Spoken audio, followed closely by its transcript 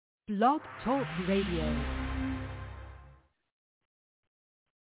Blog Talk Radio.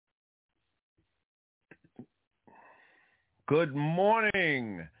 Good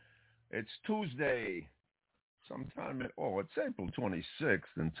morning. It's Tuesday. It's April 26th,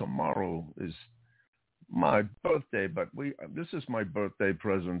 and tomorrow is my birthday. But this is my birthday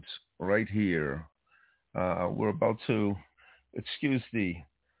present right here. We're about to, excuse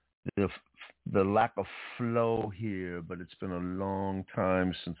the lack of flow here, but it's been a long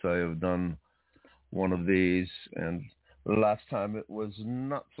time since I have done one of these, and the last time it was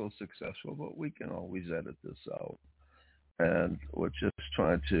not so successful, but we can always edit this out. And we're just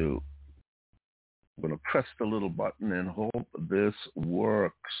trying to, I'm going to press the little button and hope this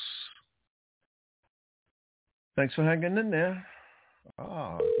works. Thanks for hanging in there.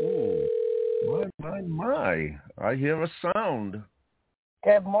 My. I hear a sound.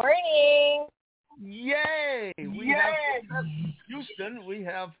 Good morning. Yay! Have Houston, we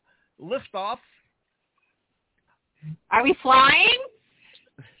have liftoff. Are we flying?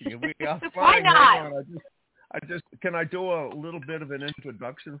 Yeah, we are flying. Why not? Can I do a little bit of an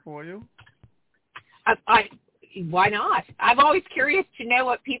introduction for you? Why not? I'm always curious to know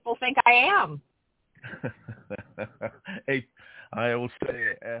what people think I am. I will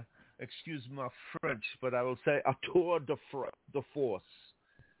say, excuse my French, but I will say a tour de force.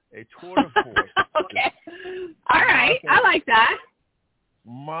 A tour de force. Okay. All right. I like that.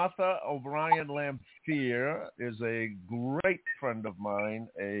 Martha Lamphere is a great friend of mine.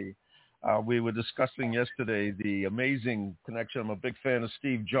 We were discussing yesterday the amazing connection. I'm a big fan of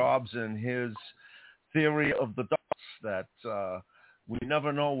Steve Jobs and his theory of the dots, that we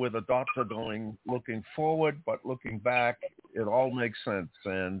never know where the dots are going looking forward, but looking back, it all makes sense.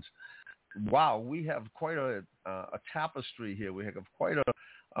 And wow, we have quite a tapestry here. We have quite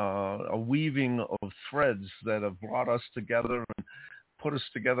a weaving of threads that have brought us together and put us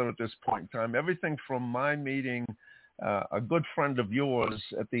together at this point in time. Everything from my meeting a good friend of yours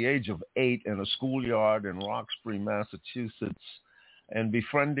at the age of 8 in a schoolyard in Roxbury, Massachusetts, and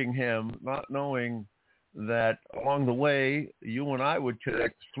befriending him, not knowing that along the way, you and I would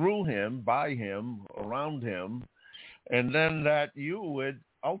connect through him, by him, around him, and then that you would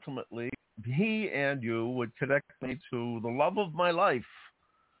ultimately, he and you would connect me to the love of my life,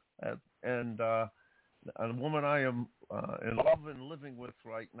 and a woman I am in love and living with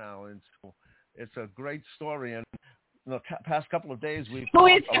right now. And so it's a great story. And in the past couple of days, who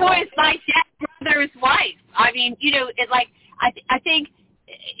is my stepbrother's wife? I mean, I think,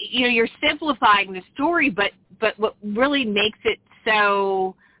 you're simplifying the story, but what really makes it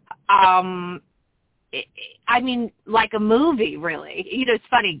so, like a movie, really. It's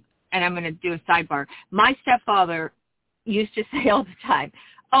funny, and I'm going to do a sidebar. My stepfather used to say all the time,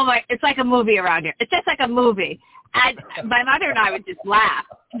 it's like a movie around here. It's just like a movie. And my mother and I would just laugh.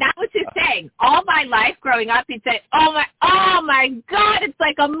 That was his saying. All my life growing up, he'd say, oh my God, it's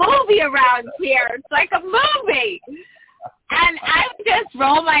like a movie around here. It's like a movie. And I would just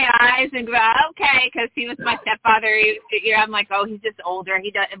roll my eyes and go, okay, because he was my stepfather. I'm like, he's just older.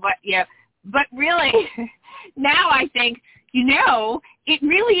 He doesn't, but really, now I think, it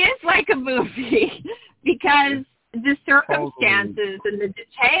really is like a movie because the circumstances and the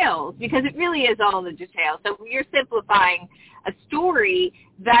details, because it really is all the details. So you're simplifying a story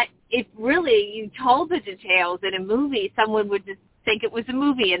that if really you told the details in a movie, someone would just think it was a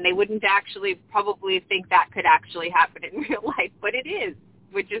movie and they wouldn't actually probably think that could actually happen in real life, but it is,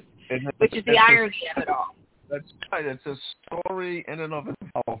 which is the irony of it all. That's right. It's a story in and of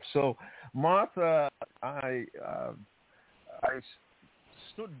itself. So, Martha, I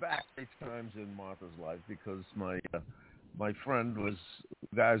stood back 8 times in Martha's life because my friend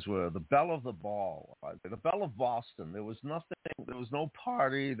guys were the belle of the ball, the belle of Boston. There was nothing, there was no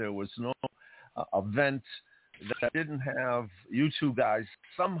party, there was no event that didn't have you two guys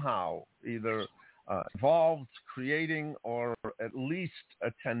somehow either involved, creating, or at least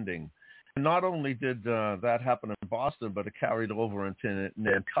attending. And not only did that happen in Boston, but it carried over into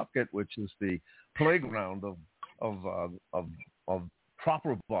Nantucket, which is the playground of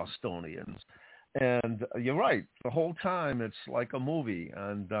proper Bostonians. And you're right. The whole time it's like a movie.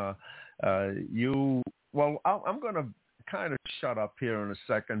 And I'm going to kind of shut up here in a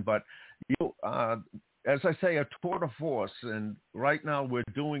second, but as I say, a tour de force. And right now we're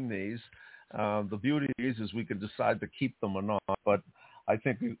doing these. The beauty of these is we can decide to keep them or not. But I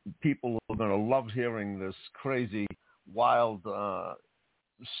think people are going to love hearing this crazy, wild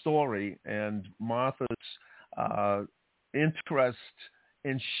story and Martha's interest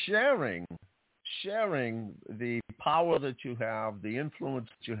in sharing sharing the power that you have, the influence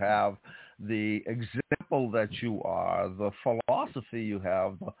that you have, the example that you are, the philosophy you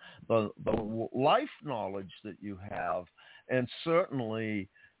have, the life knowledge that you have, and certainly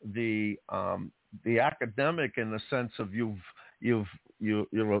the academic in the sense of you're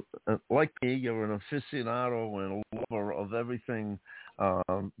like me, you're an aficionado and a lover of everything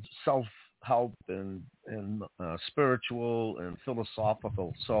self-help and spiritual and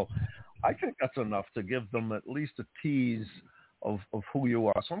philosophical. So I think that's enough to give them at least a tease of who you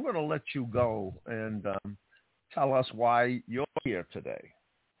are. So I'm going to let you go and tell us why you're here today.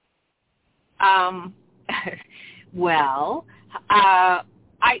 Well,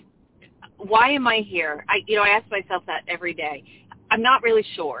 why am I here? I ask myself that every day. I'm not really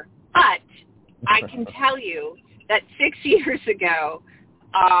sure, but I can tell you that 6 years ago,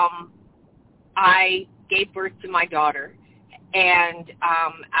 I gave birth to my daughter, and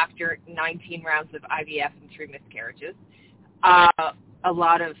after 19 rounds of IVF and 3 miscarriages, a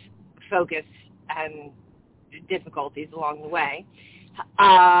lot of focus and difficulties along the way,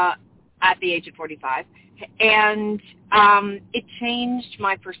 at the age of 45, and it changed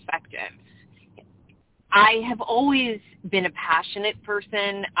my perspective. I have always been a passionate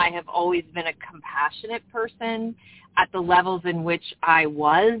person. I have always been a compassionate person at the levels in which I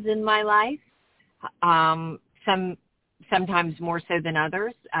was in my life. Sometimes more so than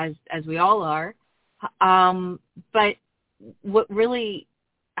others, as we all are. But what really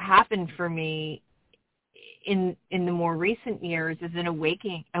happened for me in the more recent years is an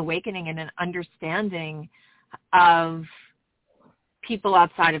awakening and an understanding of people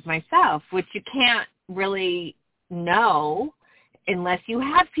outside of myself, which you can't really know unless you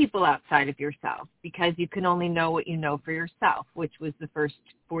have people outside of yourself, because you can only know what you know for yourself, which was the first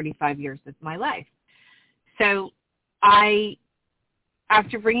 45 years of my life. So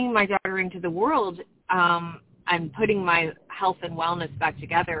after bringing my daughter into the world, and putting my health and wellness back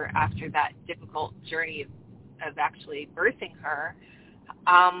together after that difficult journey of actually birthing her,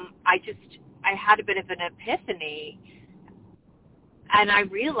 I had a bit of an epiphany, and I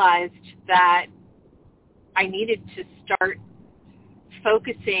realized that I needed to start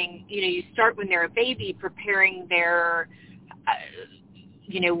focusing. You start when they're a baby, preparing their,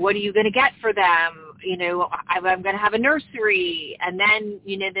 what are you going to get for them? I'm going to have a nursery. And then,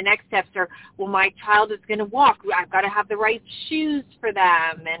 the next steps are, well, my child is going to walk. I've got to have the right shoes for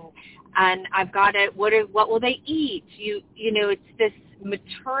them. And I've got to, what will they eat? It's this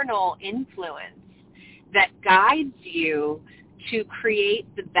maternal influence that guides you to create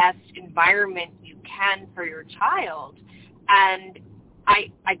the best environment you can for your child. And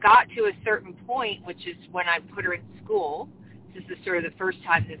I got to a certain point, which is when I put her in school. This is sort of the first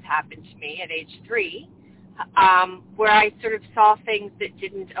time this happened to me at age 3, where I sort of saw things that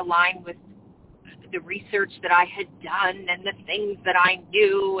didn't align with the research that I had done and the things that I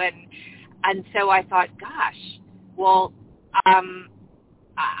knew. And so I thought, gosh, well,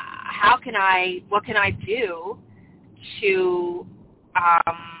 what can I do to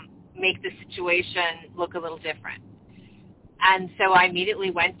make the situation look a little different? And so I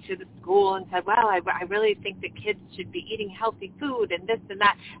immediately went to the school and said, well, I really think that kids should be eating healthy food and this and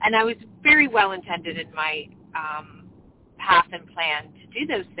that. And I was very well intended in my path and plan to do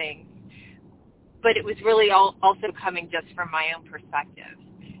those things. But it was really also coming just from my own perspective.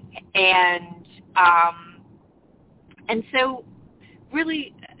 And so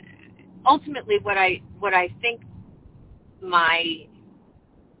really, ultimately, what I think my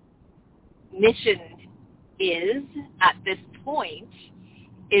mission is at this point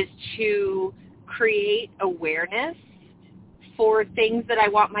is to create awareness for things that I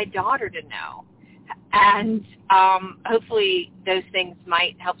want my daughter to know. And hopefully those things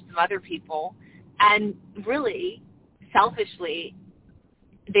might help some other people. And really, selfishly,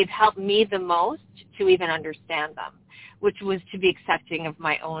 they've helped me the most to even understand them, which was to be accepting of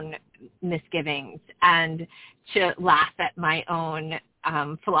my own misgivings and to laugh at my own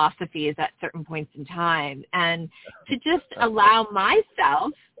philosophies at certain points in time, and to just allow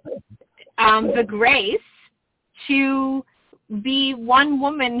myself the grace to be one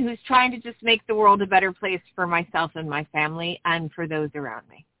woman who's trying to just make the world a better place for myself and my family and for those around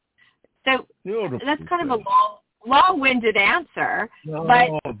me. So that's kind of a long-winded answer. No,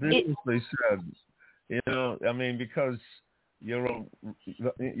 but beautifully said. Because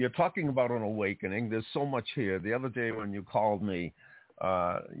you're talking about an awakening. There's so much here. The other day when you called me,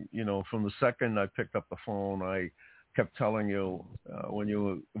 from the second I picked up the phone, I kept telling you when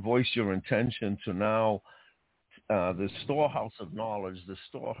you voiced your intention to now this storehouse of knowledge, this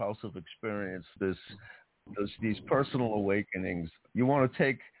storehouse of experience, these personal awakenings. You want to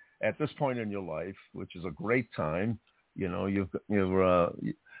take at this point in your life, which is a great time, you know, you're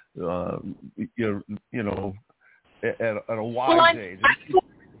at a wise age.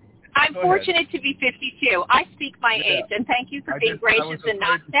 I'm fortunate to be 52. I speak my age, and thank you for being gracious and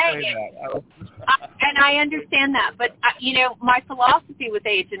not saying it. And I understand that, but you know, my philosophy with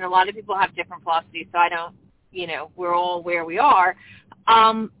age, and a lot of people have different philosophies, so I don't, you know, we're all where we are.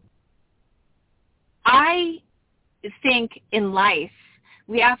 I think in life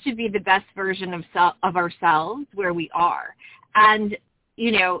we have to be the best version of ourselves where we are, and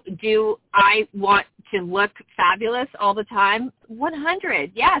you know, do I want to look fabulous all the time?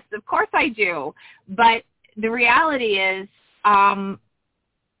 100. Yes, of course I do. But the reality is,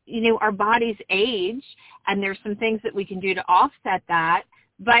 you know, our bodies age, and there's some things that we can do to offset that.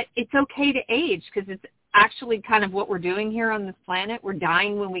 But it's okay to age because it's actually kind of what we're doing here on this planet. We're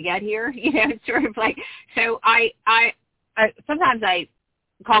dying when we get here. You know, it's sort of like, so I sometimes I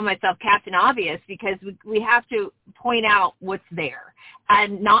call myself Captain Obvious because we have to point out what's there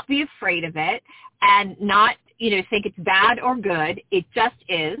and not be afraid of it and not, you know, think it's bad or good. It just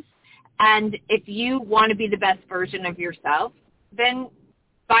is. And if you want to be the best version of yourself, then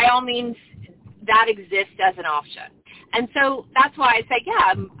by all means, that exists as an option. And so that's why I say,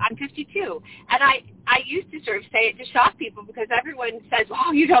 yeah, I'm 52. And I used to sort of say it to shock people because everyone says,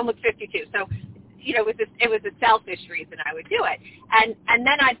 oh, you don't look 52. So, you know, it was a selfish reason I would do it. And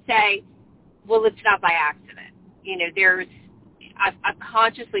then I'd say, well, it's not by accident. You know, I've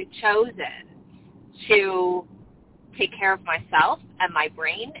consciously chosen to take care of myself and my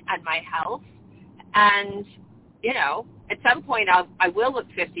brain and my health. And, you know, at some point I will look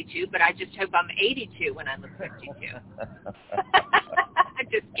 52, but I just hope I'm 82 when I look 52. I'm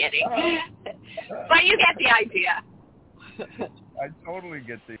just kidding. But you get the idea. I totally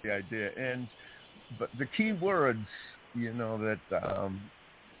get the idea. But the key words, you know,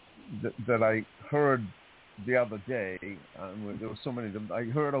 that I heard the other day, there were so many of them. I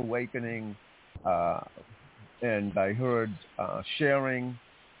heard awakening, and I heard sharing,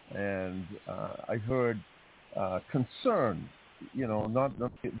 and I heard concern. You know, not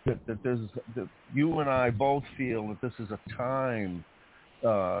that you and I both feel that this is a time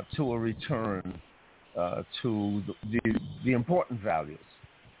to a return to the important values,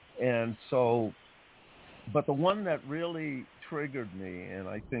 and so. But the one that really triggered me, and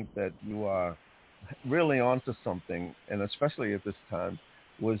I think that you are really onto something, and especially at this time,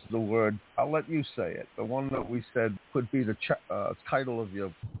 was the word, I'll let you say it, the one that we said could be the title of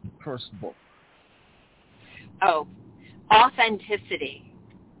your first book. Oh, authenticity.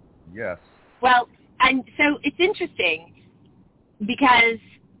 Yes. Well, and so it's interesting because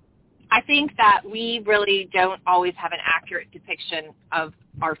I think that we really don't always have an accurate depiction of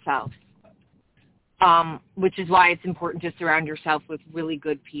ourselves. Which is why it's important to surround yourself with really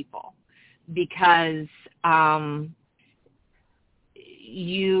good people, because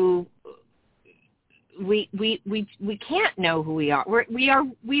we can't know who we are. We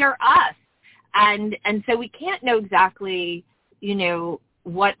are us, and so we can't know exactly, you know,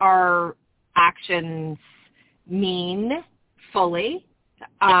 what our actions mean fully,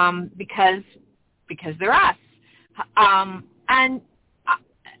 because they're us, and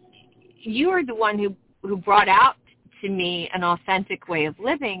you are the one who brought out to me an authentic way of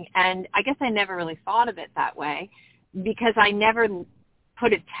living, and I guess I never really thought of it that way because I never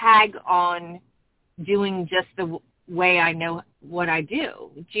put a tag on doing just the way I know what I do.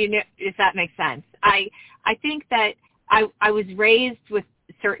 Do you know if that makes sense? I think that I was raised with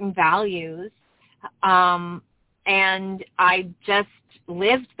certain values, and I just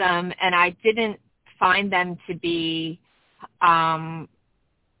lived them, and I didn't find them to be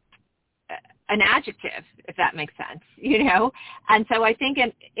an adjective, if that makes sense, you know? And so I think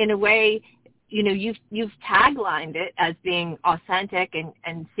in a way, you know, you've taglined it as being authentic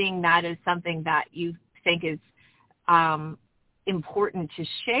and seeing that as something that you think is important to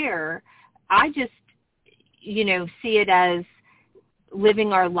share. I just, you know, see it as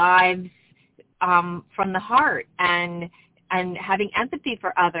living our lives from the heart and having empathy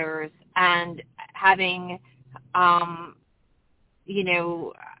for others and having, you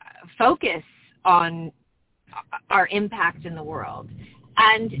know, focus on our impact in the world.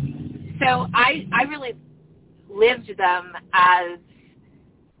 And so I really lived them as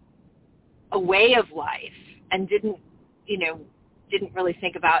a way of life and didn't really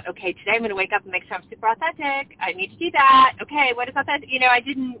think about, okay, today I'm going to wake up and make sure I'm super authentic. I need to do that. Okay, what is authentic? You know,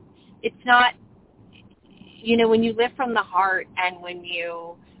 it's not, you know, when you live from the heart and when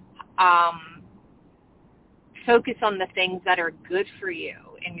you focus on the things that are good for you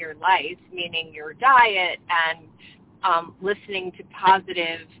in your life, meaning your diet and listening to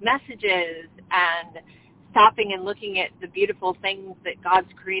positive messages and stopping and looking at the beautiful things that God's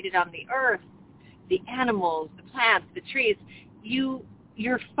created on the earth, the animals, the plants, the trees,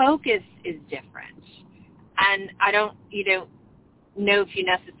 your focus is different. And you don't know if you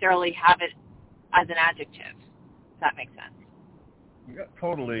necessarily have it as an adjective. Does that make sense? Yeah,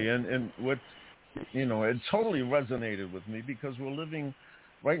 totally. And what, it totally resonated with me because we're living,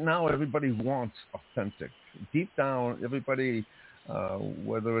 right now everybody wants authentic. Deep down, everybody,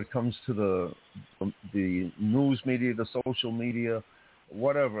 whether it comes to the news media, the social media,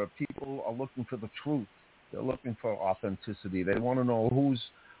 whatever, people are looking for the truth. They're looking for authenticity. They want to know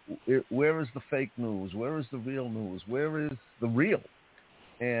where is the fake news? Where is the real news? Where is the real?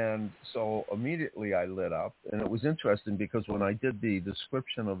 And so immediately I lit up, and it was interesting because when I did the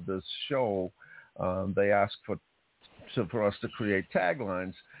description of this show, they asked for us to create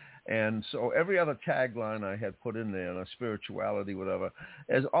taglines. And so every other tagline I had put in there, spirituality, whatever,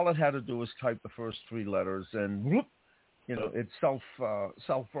 all it had to do was type the first three letters, and whoop, it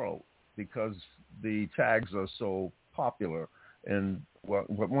self-wrote because the tags are so popular. And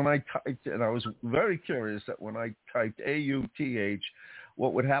when I typed, and I was very curious that when I typed AUTH,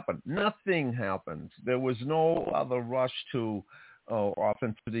 what would happen? Nothing happened. There was no other rush to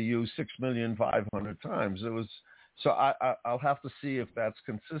authenticity used 6,500,000 times. It was. So I'll have to see if that's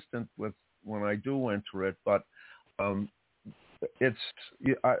consistent with when I do enter it, but I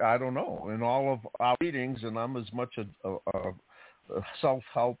don't know. In all of our readings, and I'm as much a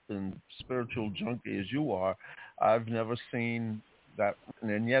self-help and spiritual junkie as you are, I've never seen that,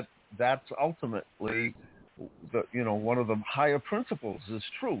 and yet that's ultimately one of the higher principles is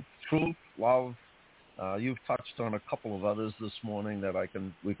truth, love. You've touched on a couple of others this morning that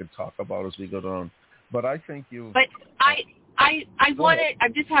we could talk about as we go down. But I think you. But I wanted.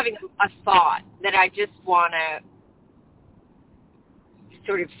 I'm just having a thought that I just want to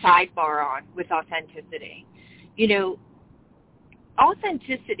sort of sidebar on with authenticity.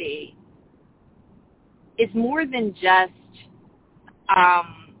 Authenticity is more than just.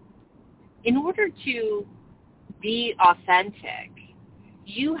 In order to be authentic,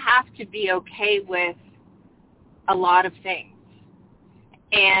 you have to be okay with a lot of things.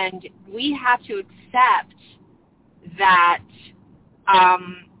 And we have to accept that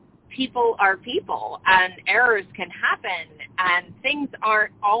people are people and errors can happen and things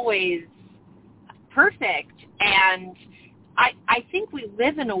aren't always perfect. And I think we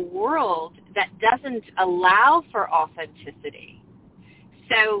live in a world that doesn't allow for authenticity.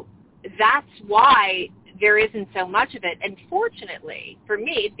 So that's why there isn't so much of it. And fortunately, for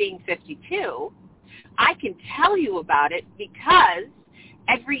me, being 52, I can tell you about it because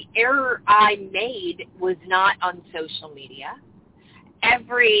every error I made was not on social media.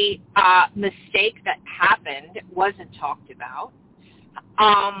 Every mistake that happened wasn't talked about.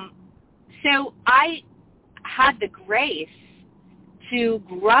 So I had the grace to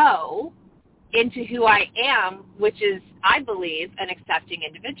grow into who I am, which is, I believe, an accepting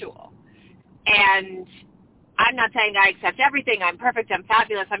individual. And I'm not saying I accept everything. I'm perfect. I'm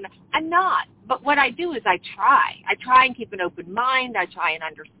fabulous. I'm not. But what I do is I try. I try and keep an open mind. I try and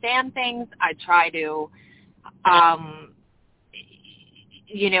understand things. I try to, I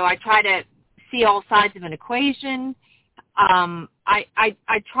try to see all sides of an equation. I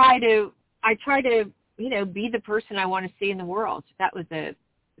try to, be the person I want to see in the world. That was a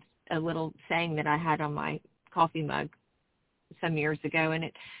little saying that I had on my coffee mug some years ago,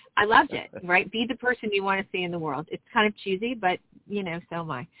 and I loved it, right? Be the person you want to see in the world. It's kind of cheesy, but, so am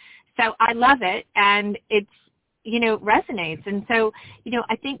I. So I love it, and it's, resonates. And so,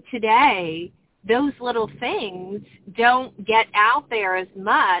 I think today those little things don't get out there as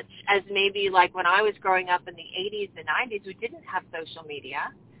much as maybe like when I was growing up in the 80s and 90s. We didn't have social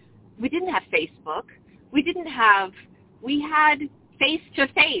media. We didn't have Facebook. We had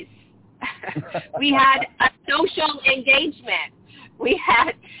face-to-face. We had a social engagement.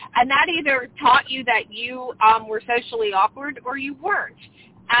 And that either taught you that you were socially awkward or you weren't.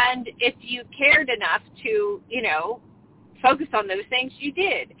 And if you cared enough to, focus on those things, you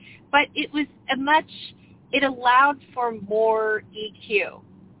did. But it was it allowed for more EQ.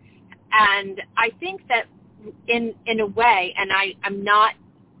 And I think that in a way, and I'm not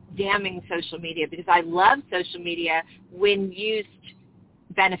damning social media because I love social media when used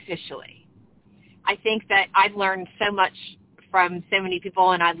beneficially. I think that I've learned so much from so many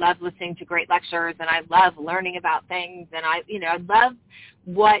people, and I love listening to great lectures, and I love learning about things, and I love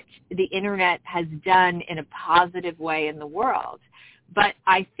what the internet has done in a positive way in the world. But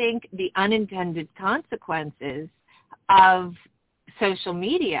I think the unintended consequences of social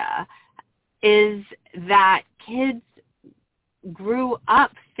media is that kids grew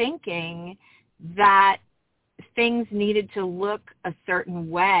up thinking that things needed to look a certain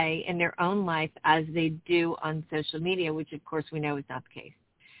way in their own life as they do on social media, which of course we know is not the case.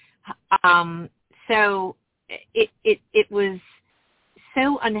 So it was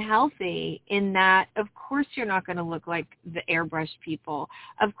so unhealthy in that, of course, you're not going to look like the airbrushed people.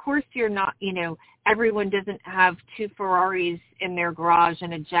 Of course, you're not, everyone doesn't have 2 Ferraris in their garage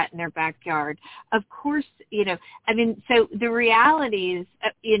and a jet in their backyard. Of course, so the realities,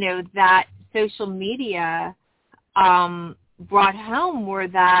 that social media brought home were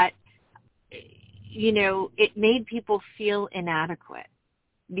that, it made people feel inadequate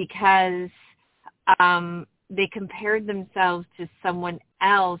because they compared themselves to someone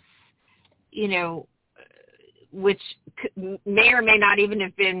else, which may or may not even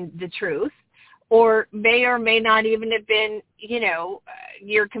have been the truth, or may or may not even have been,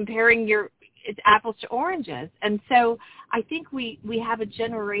 you're comparing it's apples to oranges. And so I think we have a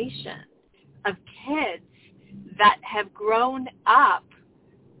generation of kids that have grown up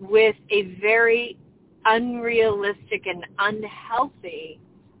with a very unrealistic and unhealthy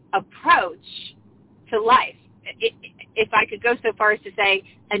approach to life. If I could go so far as to say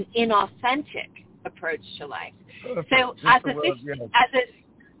an inauthentic approach to life. So as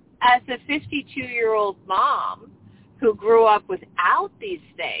a 52-year-old mom who grew up without these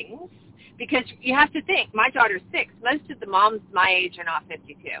things, because you have to think, my daughter's 6. Most of the moms my age are not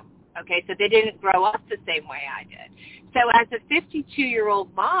 52. Okay, so they didn't grow up the same way I did. So as a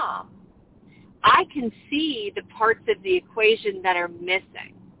 52-year-old mom, I can see the parts of the equation that are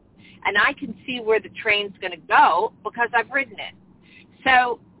missing. And I can see where the train's going to go because I've ridden it.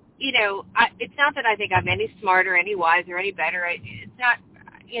 So, it's not that I think I'm any smarter, any wiser, any better. It's not,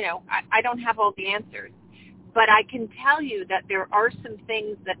 I don't have all the answers. But I can tell you that there are some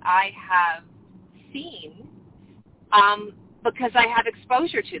things that I have seen because I have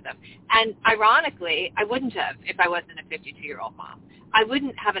exposure to them. And ironically, I wouldn't have if I wasn't a 52-year-old mom. I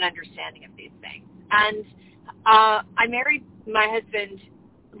wouldn't have an understanding of these things. And I married my husband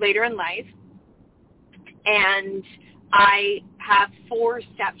later in life, and I have 4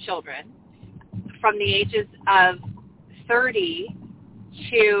 stepchildren from the ages of 30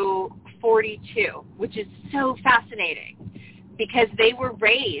 to 42, which is so fascinating because they were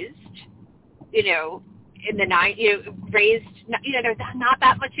raised, in the raised, they're not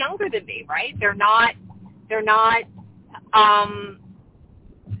that much younger than me, right? They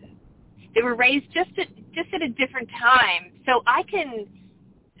were raised just at a different time. So I can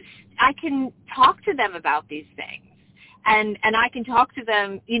talk to them about these things, and I can talk to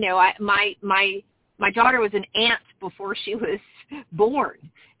them. My daughter was an aunt before she was born,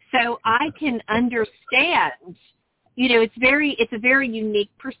 so I can understand. It's a very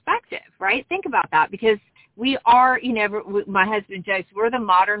unique perspective, right? Think about that, because we are, my husband jokes, we're the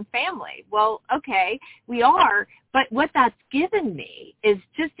modern family. Well, okay, we are, but what that's given me is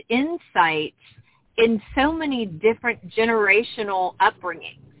just insight in so many different generational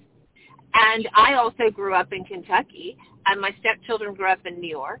upbringings. And I also grew up in Kentucky, and my stepchildren grew up in New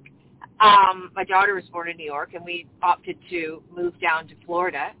York. My daughter was born in New York, and we opted to move down to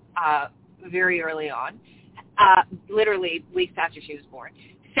Florida very early on, literally weeks after she was born.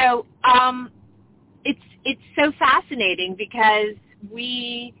 So it's so fascinating because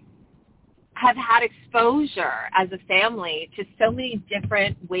we have had exposure as a family to so many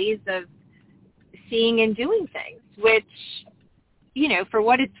different ways of seeing and doing things, which, for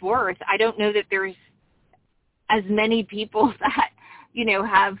what it's worth, I don't know that there's as many people that,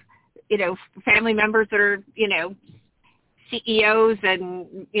 have, family members that are, CEOs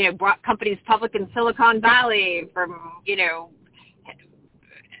and, brought companies public in Silicon Valley, from,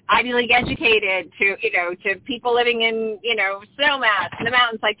 Ivy League educated to, to people living in, snowmats in the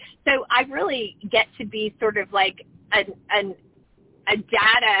mountains. So I really get to be sort of like a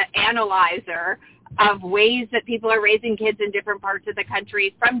data analyzer of ways that people are raising kids in different parts of the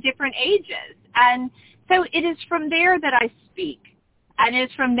country from different ages. And so it is from there that I speak. And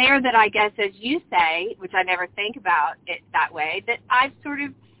it's from there that I guess, as you say, which I never think about it that way, that I've sort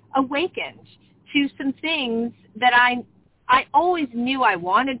of awakened to some things that I always knew I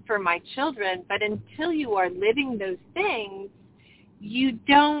wanted for my children, but until you are living those things, you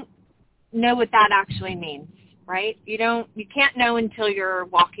don't know what that actually means, right? You can't know until you're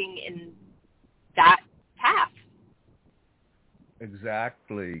walking in that path.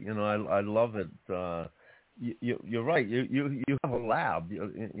 Exactly. I love it. You're right. You have a lab,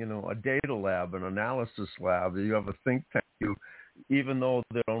 a data lab, an analysis lab. You have a think tank. Even though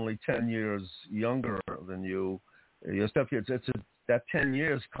they're only 10 years younger than you, your stepkids, that 10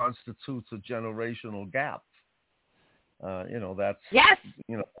 years constitutes a generational gap. That's Yes.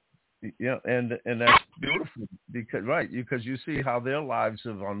 Yeah, and that's beautiful because you see how their lives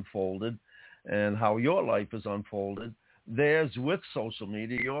have unfolded and how your life has unfolded. Theirs with social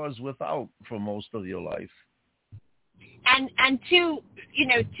media, yours without for most of your life. And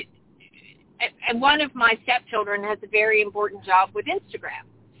and one of my stepchildren has a very important job with Instagram.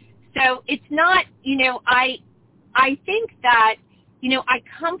 So it's not, I think that, I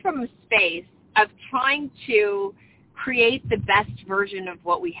come from a space of trying to create the best version of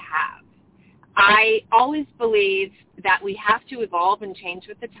what we have. I always believe that we have to evolve and change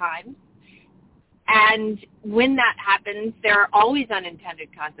with the times. And when that happens, there are always unintended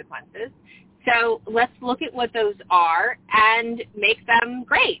consequences. So let's look at what those are and make them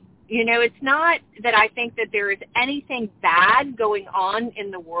great. It's not that I think that there is anything bad going on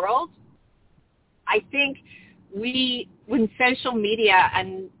in the world. I think when social media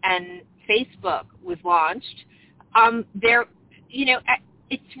and Facebook was launched,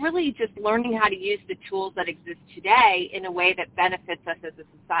 it's really just learning how to use the tools that exist today in a way that benefits us as a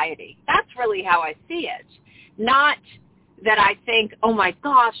society. That's really how I see it. Not that I think, oh my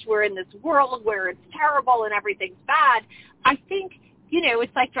gosh, we're in this world where it's terrible and everything's bad. I think,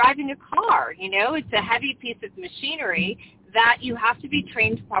 it's like driving a car. It's a heavy piece of machinery that you have to be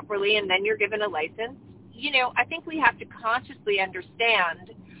trained properly and then you're given a license. I think we have to consciously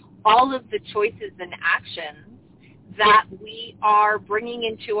understand all of the choices and actions that we are bringing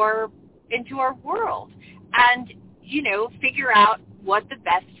into our world and, figure out what the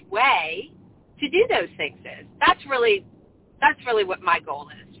best way to do those things is. That's really what my goal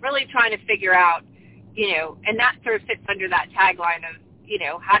is, really trying to figure out, and that sort of fits under that tagline of,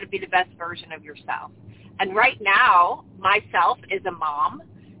 how to be the best version of yourself. And right now, myself as a mom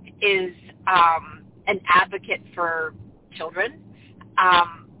is an advocate for children.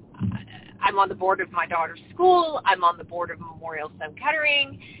 I'm on the board of my daughter's school. I'm on the board of Memorial Sloan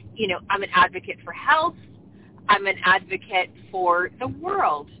Kettering. I'm an advocate for health. I'm an advocate for the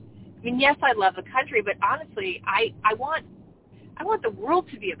world. I mean, yes, I love the country, but honestly, I want the world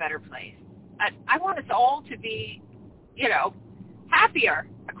to be a better place. I want us all to be, happier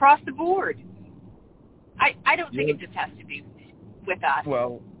across the board. I don't think it just has to be with us.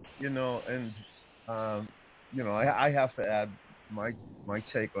 Well, I have to add my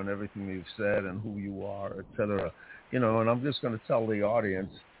take on everything you've said and who you are, et cetera. And I'm just going to tell the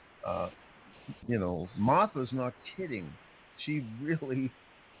audience, Martha's not kidding. She really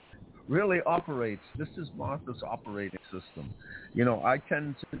operates. This is Martha's operating system. I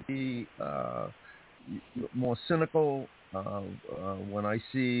tend to be more cynical when I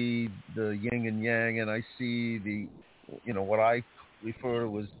see the yin and yang, and I see the, what I refer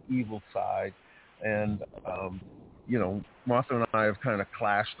to as evil side. And, Martha and I have kind of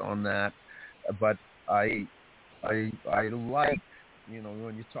clashed on that. But I like,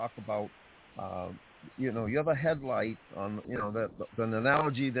 when you talk about, you're the headlight on, the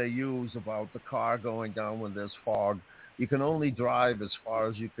analogy they use about the car going down when there's fog. You can only drive as far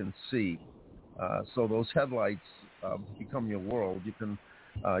as you can see. So those headlights become your world. You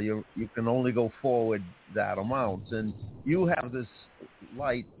can only go forward that amount, and you have this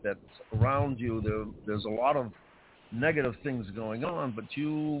light that's around you. There's a lot of negative things going on, but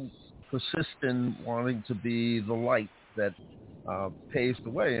you persist in wanting to be the light that paves the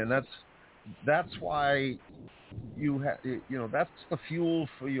way, and that's why that's the fuel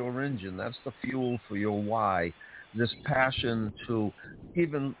for your engine. That's the fuel for your why. This passion to,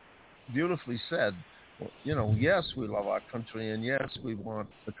 even beautifully said, yes, we love our country, and yes, we want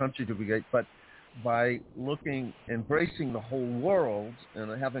the country to be great, but by embracing the whole world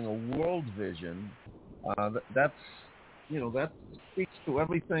and having a world vision, that speaks to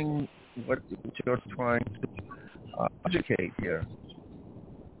everything what you're trying to educate here.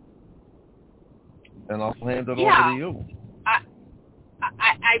 And I'll hand it over to you.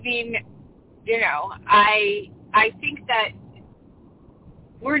 I mean, I think that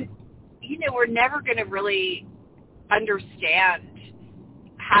we're never going to really understand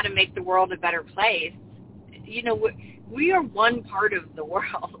how to make the world a better place. We are one part of the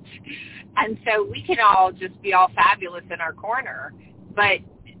world. And so we can all just be all fabulous in our corner. But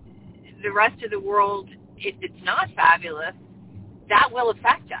the rest of the world, if it's not fabulous, that will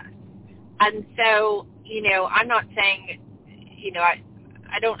affect us. And so, I'm not saying,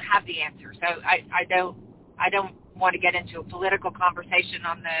 I don't have the answer. So I don't want to get into a political conversation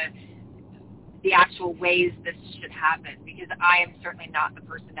on the actual ways this should happen, because I am certainly not the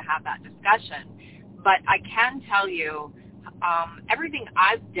person to have that discussion. But I can tell you everything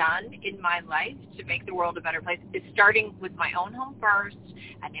I've done in my life to make the world a better place is starting with my own home first,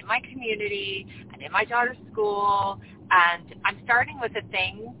 and in my community, and in my daughter's school, and I'm starting with the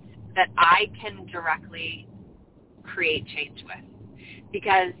things that I can directly create change with.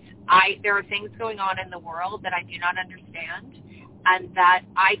 Because there are things going on in the world that I do not understand, and that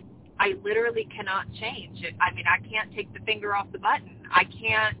I literally cannot change. I mean, I can't take the finger off the button. I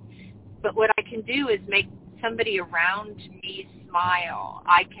can't, but what I can do is make somebody around me smile.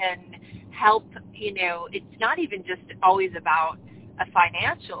 I can help, it's not even just always about a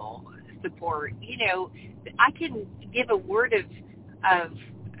financial support. I can give a word of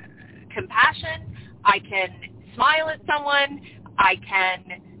compassion. I can smile at someone. I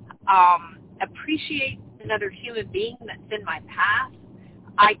can appreciate another human being that's in my path.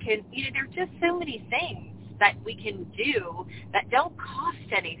 I can, there are just so many things that we can do that don't cost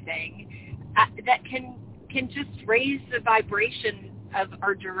anything, that can just raise the vibration of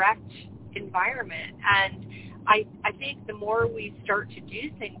our direct environment. And I think the more we start to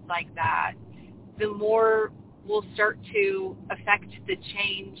do things like that, the more we'll start to affect the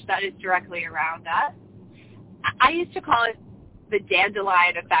change that is directly around us. I used to call it the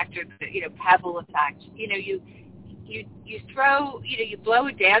dandelion effect, or the pebble effect. You throw, you blow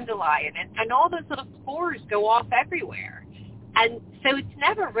a dandelion, and all those little spores go off everywhere. And so it's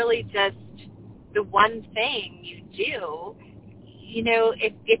never really just the one thing you do.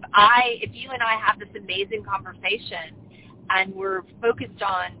 If you and I have this amazing conversation, and we're focused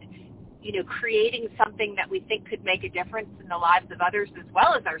on, creating something that we think could make a difference in the lives of others as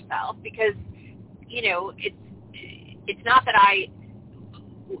well as ourselves, because it's not that I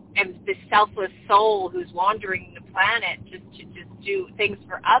am this selfless soul who's wandering the planet just to do things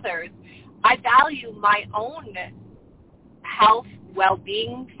for others. I value my own health,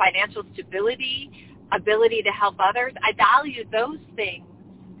 well-being, financial stability, ability to help others. I value those things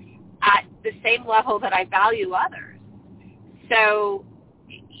at the same level that I value others. So,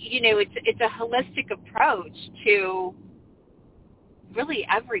 it's a holistic approach to really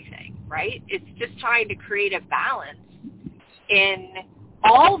everything, right? It's just trying to create a balance in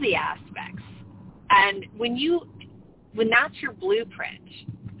all the aspects. And when that's your blueprint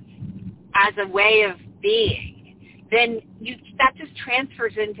as a way of being, then that just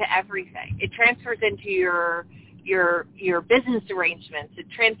transfers into everything. It transfers into your business arrangements. It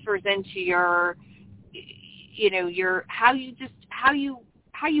transfers into your how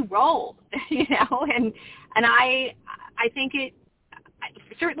you roll, and I think it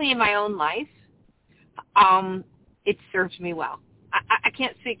certainly in my own life, it served me well. I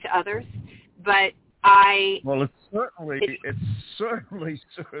can't speak to others, but Well, it certainly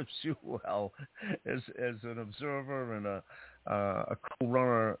serves you well as an observer and a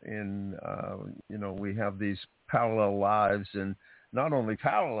co-runner in, we have these parallel lives, and not only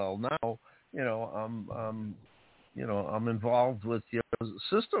parallel now, I'm involved with your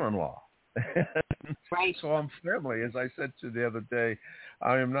sister-in-law. Right. So I'm family. As I said to you the other day,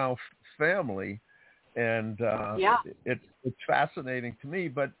 I am now family, and it's fascinating to me.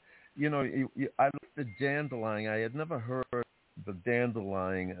 But I looked at dandelion. I had never heard the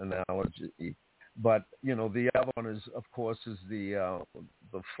dandelion analogy, but the other one is, of course, is the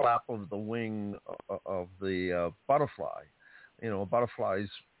flap of the wing of the butterfly. Butterflies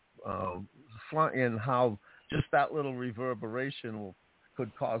fly, and how just that little reverberation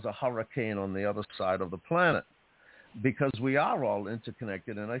could cause a hurricane on the other side of the planet, because we are all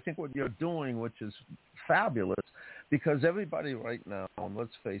interconnected. And I think what you're doing, which is fabulous, because everybody right now, and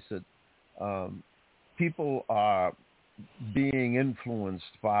let's face it, people are being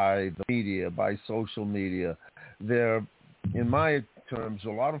influenced by the media, by social media. They're, in my terms, a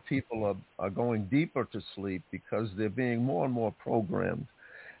lot of people are going deeper to sleep because they're being more and more programmed.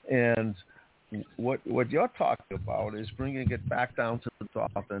 And what you're talking about is bringing it back down to the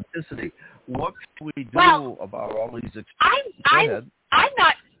authenticity. What can we do about all these experiences? I'm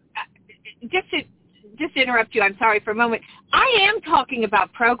not, just to interrupt you, I'm sorry for a moment. I am talking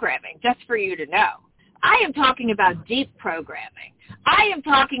about programming, just for you to know. I am talking about deep programming. I am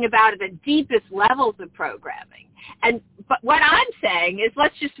talking about the deepest levels of programming. But what I'm saying is,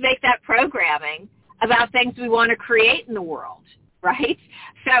 let's just make that programming about things we want to create in the world, right?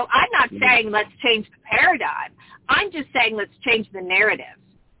 So I'm not saying let's change the paradigm. I'm just saying let's change the narrative.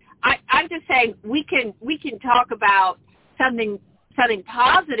 I'm just saying we can talk about something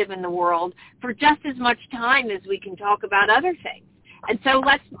positive in the world for just as much time as we can talk about other things. And so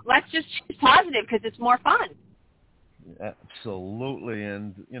let's just choose positive because it's more fun. Absolutely.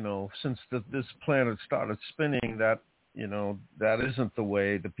 And, since this planet started spinning, that isn't the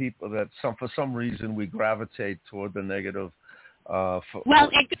way the people that for some reason we gravitate toward the negative Well,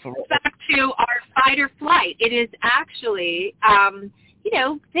 it goes back to our fight or flight. It is actually,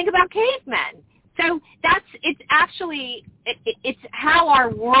 think about cavemen. So it's how our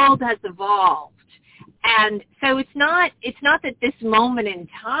world has evolved. And so it's not that this moment in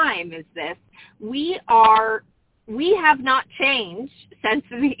time is this. We have not changed since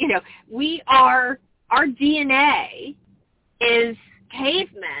our DNA is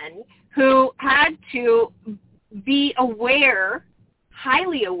cavemen who had to be aware,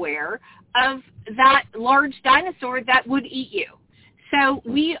 highly aware of that large dinosaur that would eat you. So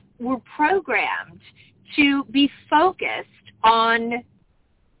we were programmed to be focused on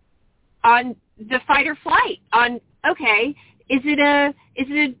the fight or flight, on, okay, is it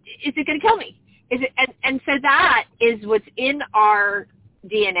going to kill me? And so that is what's in our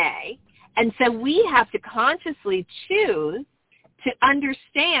DNA. And so we have to consciously choose to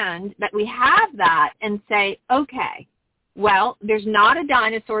understand that we have that and say, okay, well, there's not a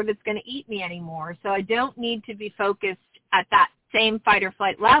dinosaur that's going to eat me anymore, so I don't need to be focused at that same fight or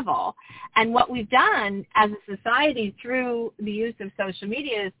flight level. And what we've done as a society through the use of social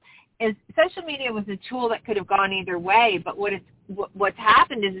media is social media was a tool that could have gone either way, but what's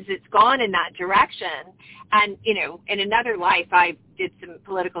happened is it's gone in that direction. And, in another life, I did some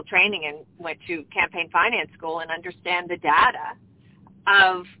political training and went to campaign finance school and understand the data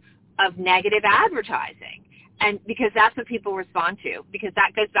of negative advertising. And because that's what people respond to, because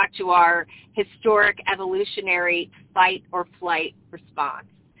that goes back to our historic evolutionary fight or flight response.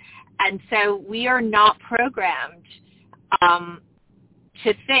 And so we are not programmed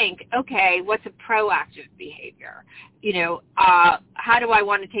to think, okay, what's a proactive behavior? How do I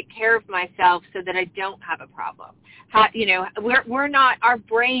want to take care of myself so that I don't have a problem? We're not, our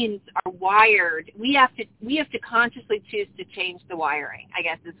brains are wired. We have to consciously choose to change the wiring, I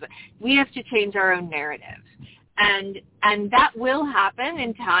guess is what, we have to change our own narrative. And that will happen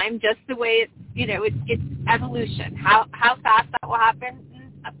in time, just the way it's evolution. How fast that will happen,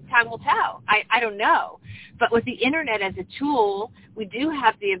 time will tell. I don't know. But with the internet as a tool, we do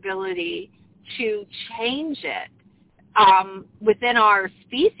have the ability to change it within our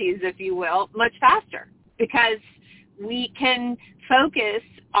species, if you will, much faster, because we can focus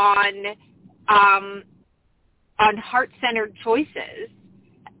on heart-centered choices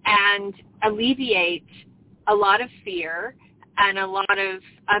and alleviate a lot of fear and a lot of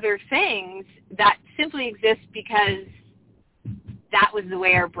other things that simply exist because that was the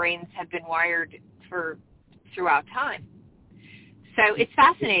way our brains have been wired throughout time. So it's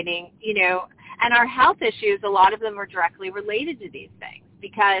fascinating, and our health issues, a lot of them are directly related to these things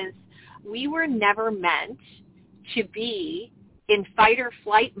because we were never meant to be in fight or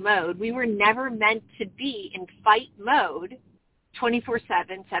flight mode. We were never meant to be in fight mode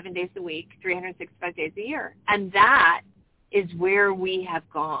 24/7, 7 days a week, 365 days a year. And that is where we have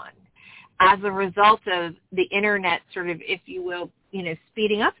gone as a result of the internet sort of, if you will,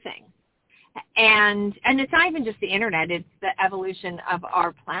 speeding up things. And it's not even just the internet, it's the evolution of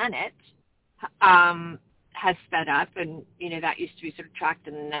our planet has sped up, and that used to be sort of tracked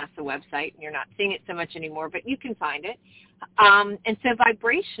in the NASA website, and you're not seeing it so much anymore, but you can find it. And so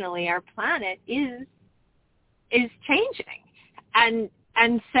vibrationally, our planet is changing. And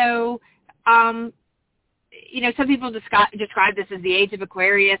so, some people describe this as the age of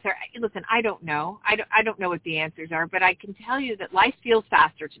Aquarius. Or listen, I don't know. I don't know what the answers are, but I can tell you that life feels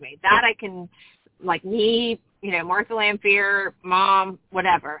faster to me. That I can, like me, Martha Lamphere, mom,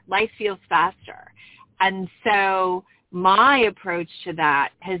 whatever. Life feels faster, and so my approach to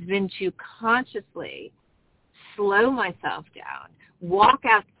that has been to consciously slow myself down, walk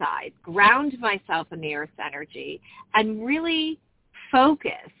outside, ground myself in the earth's energy, and really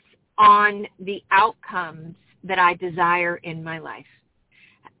focus on the outcomes that I desire in my life.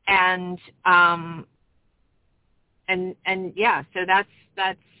 And yeah, so that's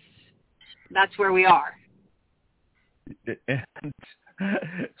where we are. And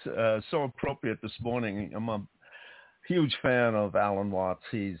so appropriate this morning. I'm a huge fan of Alan Watts.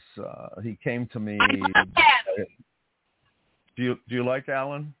 He came to me. I love him. Do you like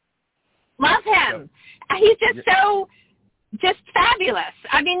Alan? Love him. Yep. He's just fabulous.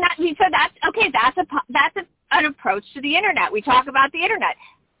 I mean, that's an approach to the internet. We talk about the internet.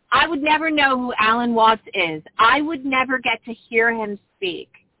 I would never know who Alan Watts is. I would never get to hear him speak.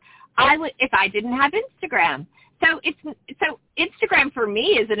 I would if I didn't have Instagram. So Instagram for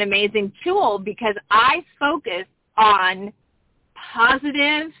me is an amazing tool because I focus on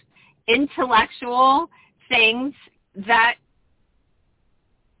positive, intellectual things that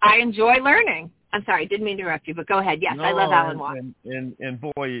I enjoy learning. I'm sorry, didn't mean to interrupt you, but go ahead. Yes, no, I love Alan Watts. And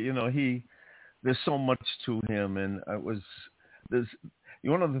boy, there's so much to him, and there's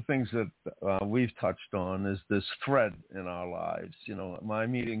one of the things that we've touched on is this thread in our lives. My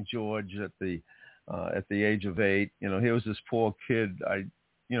meeting George at the age of 8, he was this poor kid.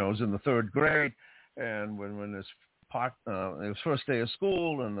 Was in the 3rd grade, and when his it was first day of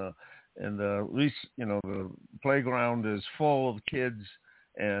school, and the playground is full of kids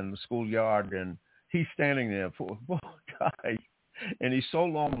and the schoolyard, and he's standing there, poor guy, and he's so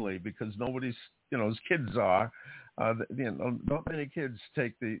lonely because nobody's, his kids are. Not many kids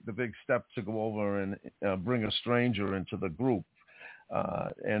take the big step to go over and bring a stranger into the group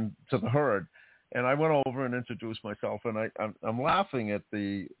and to the herd. And I went over and introduced myself, and I'm laughing at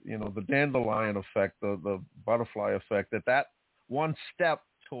the dandelion effect, the butterfly effect, that one step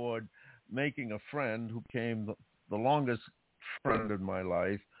toward making a friend who became the longest friend in my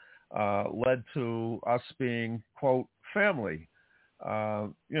life led to us being, quote, family.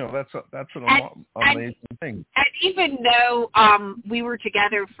 That's an amazing thing. And even though we were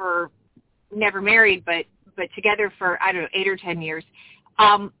together for, never married, but together for, 8 or 10 years,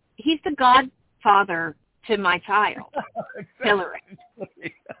 he's the godfather to my child, Hillary.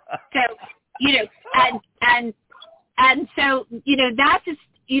 So, and so, that's just,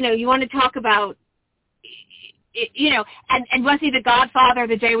 you want to talk about, and was he the godfather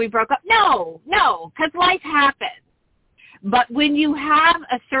the day we broke up? No, because life happens. But when you have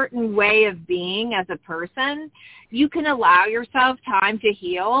a certain way of being as a person, you can allow yourself time to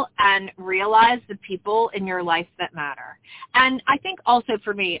heal and realize the people in your life that matter. And I think also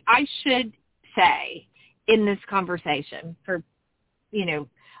for me, I should say in this conversation, I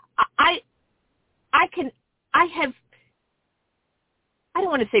don't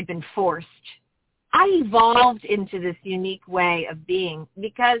want to say been forced. I evolved into this unique way of being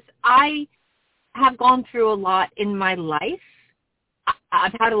because I have gone through a lot in my life.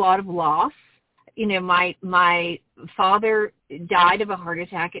 I've had a lot of loss. My father died of a heart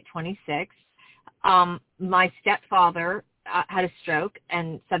attack at 26. My stepfather had a stroke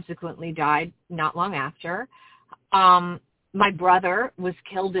and subsequently died not long after. My brother was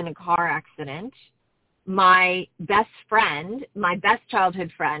killed in a car accident. My best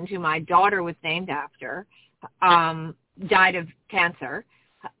childhood friend, who my daughter was named after, died of cancer.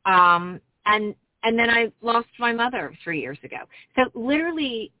 And then I lost my mother 3 years ago. So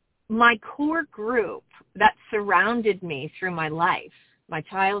literally my core group that surrounded me through my life, my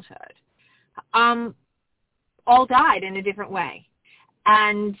childhood, all died in a different way.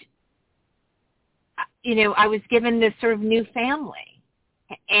 And, I was given this sort of new family.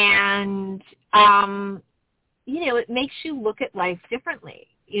 And, it makes you look at life differently.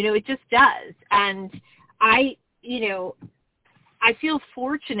 It just does. And I feel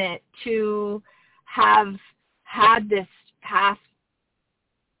fortunate to have had this path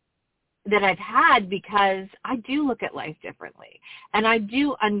that I've had because I do look at life differently. And I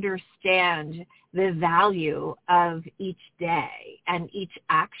do understand the value of each day and each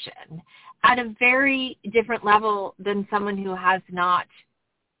action at a very different level than someone who has not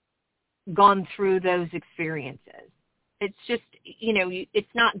gone through those experiences. It's just,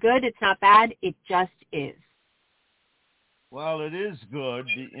 it's not good, it's not bad, it just is. Well, it is good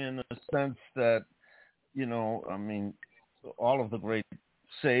in a sense that, all of the great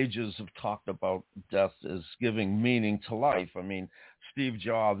sages have talked about death as giving meaning to life. Steve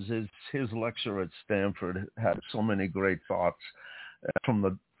Jobs, his lecture at Stanford had so many great thoughts from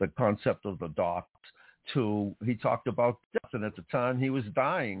the concept of the dot to, he talked about death. And at the time he was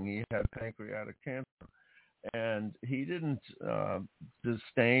dying, he had pancreatic cancer. And he didn't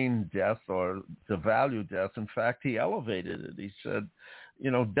disdain death or devalue death. In fact, he elevated it. He said,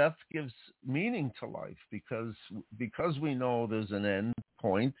 death gives meaning to life because we know there's an end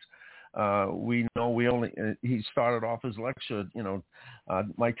point. We know he started off his lecture,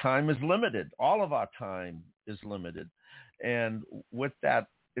 my time is limited. All of our time is limited. And with that,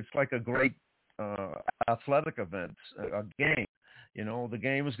 it's like a great athletic event, a game. The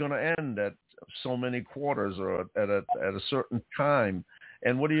game is going to end at so many quarters or at a certain time.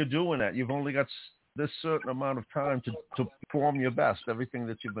 And what do you do in that? You've only got this certain amount of time to perform your best, everything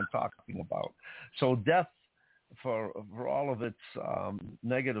that you've been talking about. So death, for all of its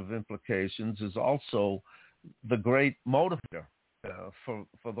negative implications, is also the great motivator for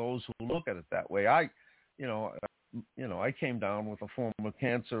those who look at it that way. I came down with a form of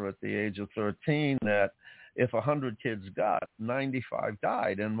cancer at the age of 13 that if 100 kids got, 95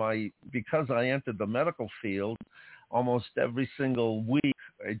 died. And because I entered the medical field, almost every single week,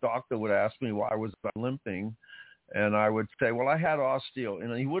 a doctor would ask me why was I limping. And I would say, well, I had osteo.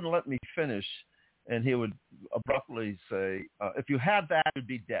 And he wouldn't let me finish. And he would abruptly say, if you had that, you'd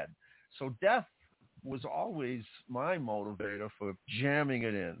be dead. So death was always my motivator for jamming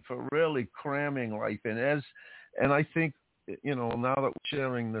it in, for really cramming life in. And I think, now that we're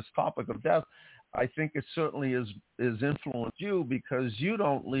sharing this topic of death, I think it certainly is influenced you, because you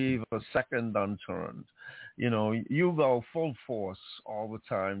don't leave a second unturned. You go full force all the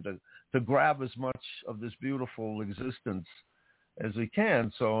time to grab as much of this beautiful existence as we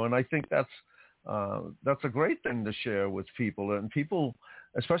can. So, and I think that's a great thing to share with people. And people,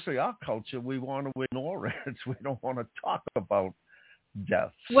 especially our culture, we want to ignore it. We don't want to talk about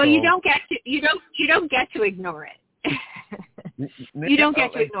death. Well, you don't get to ignore it. You don't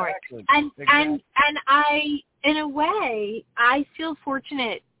get to ignore it. And I, in a way, I feel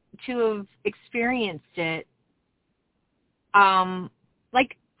fortunate to have experienced it.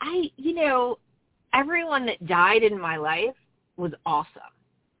 Everyone that died in my life was awesome.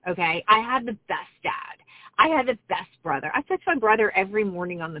 Okay, I had the best dad. I had the best brother. I text my brother every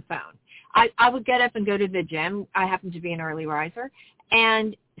morning on the phone. I would get up and go to the gym. I happened to be an early riser,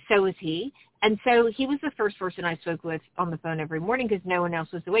 and so was he. And so he was the first person I spoke with on the phone every morning, because no one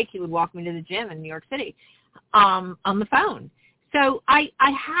else was awake. He would walk me to the gym in New York City on the phone. So I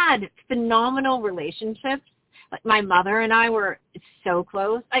had phenomenal relationships. Like, my mother and I were so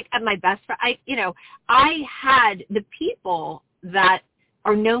close. Like, at my best friend, I had the people that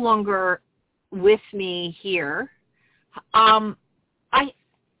are no longer with me here. I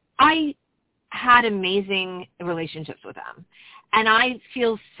had amazing relationships with them. And I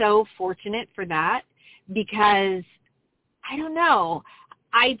feel so fortunate for that, because, I don't know,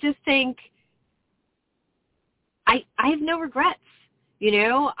 I just think I have no regrets.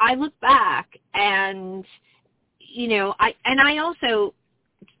 I look back and,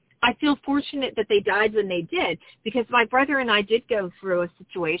 I feel fortunate that they died when they did, because my brother and I did go through a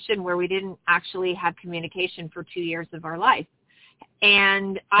situation where we didn't actually have communication for 2 years of our life.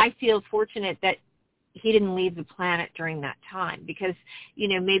 And I feel fortunate that he didn't leave the planet during that time, because,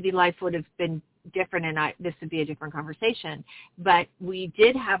 maybe life would have been different, and this would be a different conversation. But we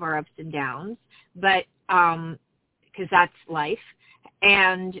did have our ups and downs, but because that's life.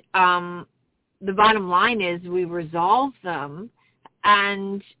 And the bottom line is we resolved them.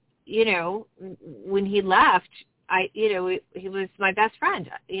 And, when he left, he was my best friend,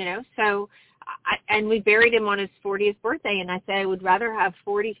 so and we buried him on his 40th birthday. And I said, I would rather have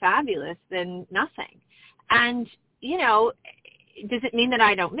 40 fabulous than nothing. And, does it mean that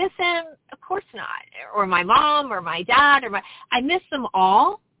I don't miss him? Of course not. Or my mom or my dad I miss them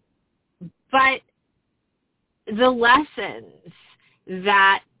all. But the lessons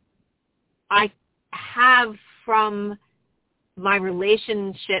that I have from my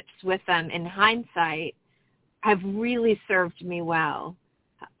relationships with them in hindsight have really served me well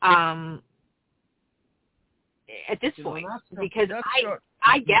at this point, because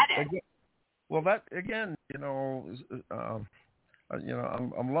I get it. Well, that again, I'm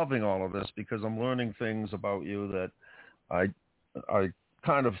loving all of this, because I'm learning things about you that I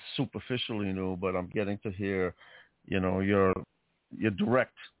kind of superficially knew, but I'm getting to hear, your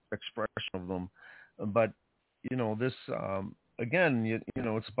direct expression of them. But this again,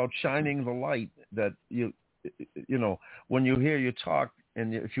 it's about shining the light that when you hear you talk,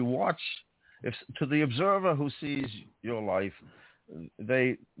 and if you watch, if to the observer who sees your life,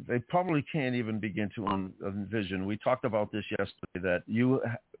 they probably can't even begin to envision. We talked about this yesterday, that you,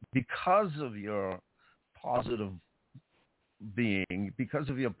 because of your positive being, because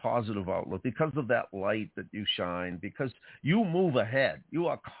of your positive outlook, because of that light that you shine, because you move ahead, you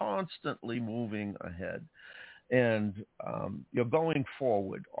are constantly moving ahead, and you're going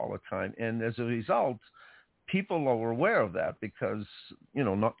forward all the time. And as a result, people are aware of that, because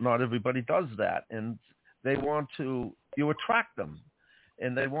not everybody does that, and they want to, you attract them,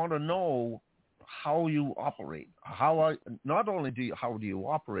 and they want to know how you operate. Not only do you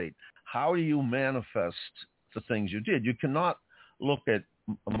operate, how do you manifest the things you did? You cannot look at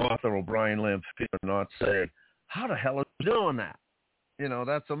Martha O'Brien Lamphere and not say, how the hell are you doing that?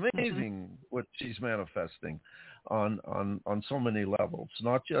 That's amazing what she's manifesting on so many levels,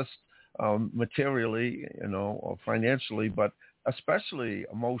 not just materially, or financially, but especially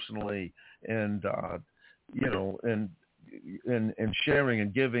emotionally, and and sharing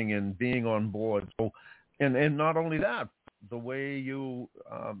and giving and being on board. So, and not only that, the way you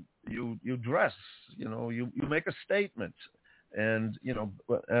dress, you make a statement, and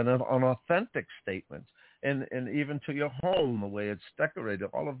and an authentic statement, and even to your home, the way it's decorated,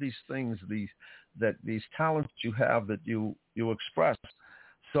 all of these things, these talents you have that you express.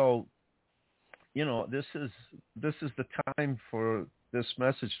 So, this is the time for this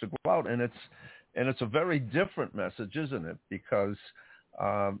message to go out, and it's a very different message, isn't it? Because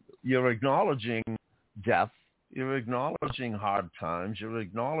you're acknowledging death. You're acknowledging hard times. You're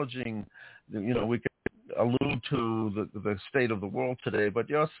acknowledging, we could allude to the state of the world today, but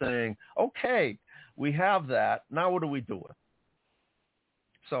you're saying, okay, we have that. Now what do we do with it?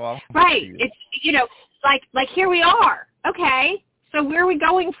 So I'll right. It's, like here we are. Okay. So where are we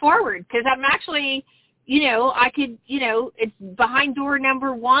going forward? Because I'm actually, I could, it's behind door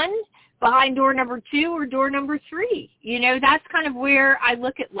number 1, behind door number 2, or door number 3. That's kind of where I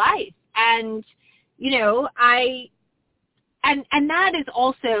look at life. And, and that is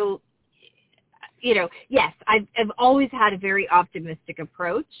also, yes, I've always had a very optimistic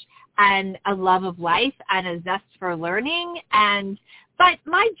approach and a love of life and a zest for learning. But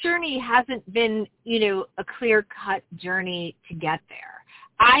my journey hasn't been, a clear-cut journey to get there.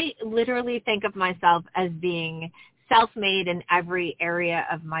 I literally think of myself as being self-made in every area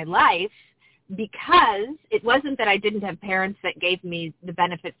of my life, because it wasn't that I didn't have parents that gave me the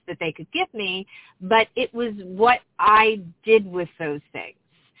benefits that they could give me, but it was what I did with those things.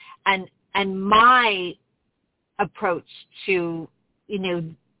 And my approach to,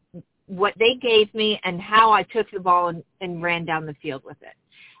 what they gave me and how I took the ball and ran down the field with it.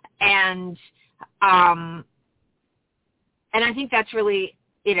 And I think that's really,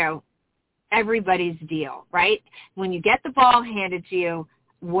 everybody's deal, right? When you get the ball handed to you,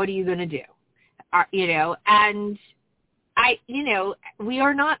 what are you going to do? And we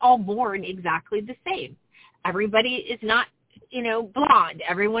are not all born exactly the same. Everybody is not, blonde.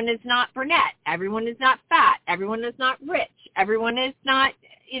 Everyone is not brunette. Everyone is not fat. Everyone is not rich. Everyone is not,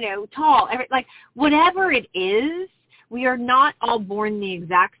 tall. Whatever it is, we are not all born the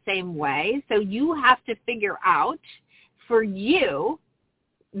exact same way. So you have to figure out for you,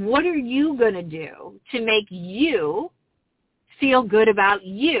 what are you going to do to make you feel good about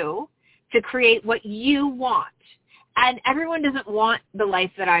you, to create what you want. And everyone doesn't want the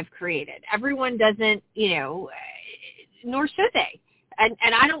life that I've created. Everyone doesn't, nor should they. And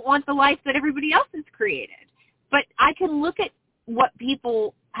I don't want the life that everybody else has created. But I can look at what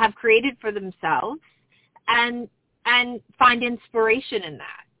people have created for themselves and find inspiration in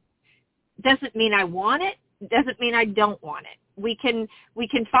that. Doesn't mean I want it. Doesn't mean I don't want it. We can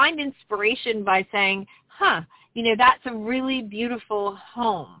find inspiration by saying, that's a really beautiful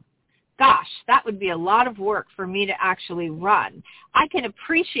home. Gosh, that would be a lot of work for me to actually run. I can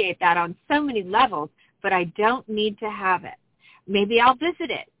appreciate that on so many levels, but I don't need to have it. Maybe I'll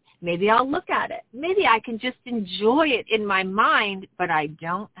visit it. Maybe I'll look at it. Maybe I can just enjoy it in my mind, but I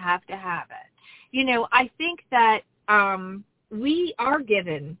don't have to have it. I think that we are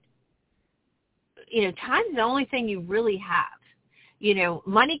given, time's the only thing you really have.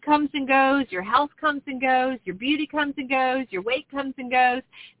 Money comes and goes, your health comes and goes, your beauty comes and goes, your weight comes and goes.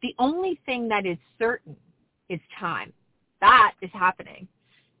 The only thing that is certain is time. That is happening.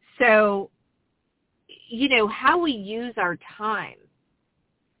 So, how we use our time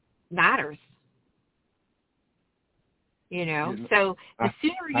matters. So the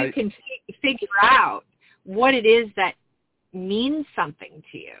sooner you can figure out what it is that means something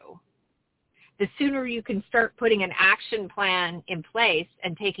to you, the sooner you can start putting an action plan in place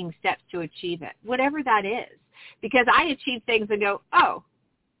and taking steps to achieve it, whatever that is. Because I achieve things and go,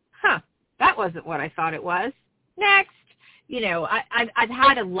 that wasn't what I thought it was. Next. I've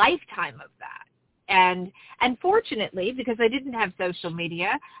had a lifetime of that. And fortunately, because I didn't have social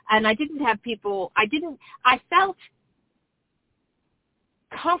media and I didn't have people, I felt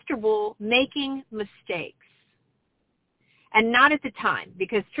comfortable making mistakes. And not at the time,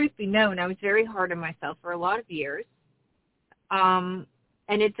 because truth be known, I was very hard on myself for a lot of years. And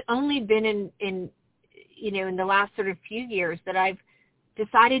it's only been in the last sort of few years that I've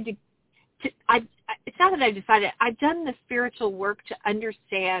decided it's not that I've decided, I've done the spiritual work to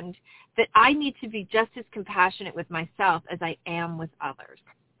understand that I need to be just as compassionate with myself as I am with others.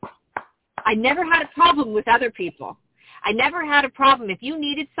 I never had a problem with other people. I never had a problem. If you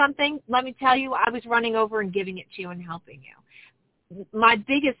needed something, let me tell you, I was running over and giving it to you and helping you. My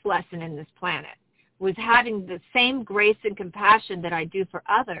biggest lesson in this planet was having the same grace and compassion that I do for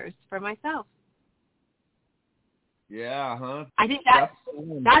others for myself. Yeah, huh? I think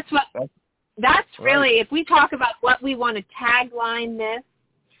that's really, if we talk about what we want to tagline this,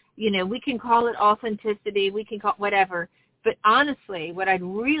 we can call it authenticity, we can call it whatever. But honestly,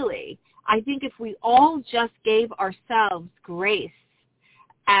 I think if we all just gave ourselves grace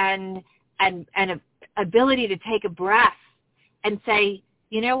and an ability to take a breath and say,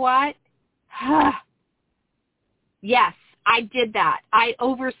 you know what? Yes, I did that. I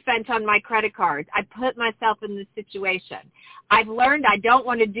overspent on my credit cards. I put myself in this situation. I've learned I don't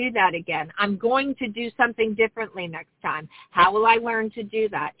want to do that again. I'm going to do something differently next time. How will I learn to do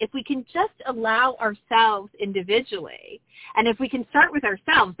that? If we can just allow ourselves individually, and if we can start with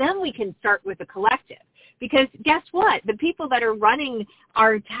ourselves, then we can start with the collective. Because guess what? The people that are running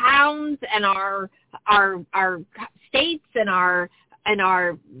our towns and our states and our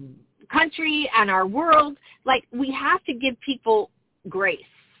country and our world, like, we have to give people grace.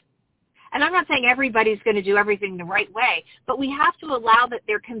 And I'm not saying everybody's going to do everything the right way, but we have to allow that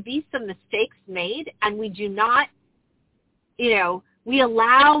there can be some mistakes made, and we do not, we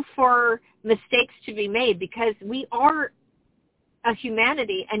allow for mistakes to be made because we are a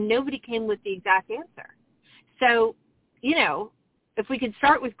humanity and nobody came with the exact answer. So, if we could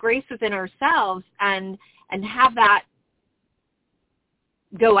start with grace within ourselves and have that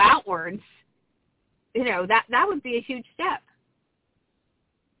go outwards, that would be a huge step.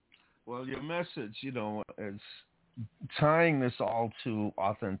 Well, your message, is tying this all to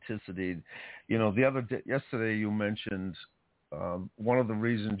authenticity. Yesterday you mentioned one of the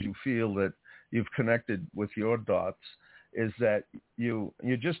reasons you feel that you've connected with your dots is that you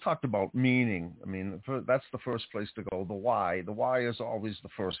just talked about meaning. I mean, that's the first place to go. The why. The why is always the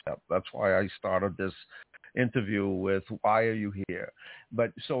first step. That's why I started this interview with, why are you here?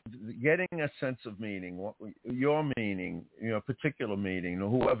 But so getting a sense of meaning, your meaning, particular meaning,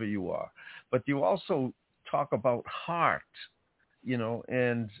 whoever you are. But you also talk about heart,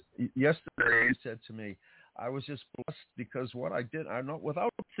 and yesterday you said to me, I was just blessed because what I did, I know,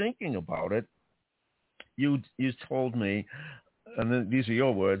 without thinking about it, you told me, and then these are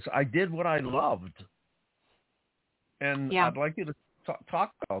your words, I did what I loved. And yeah. I'd like you to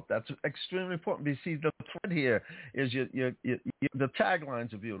talk about that. It's extremely important. You see, the thread here is the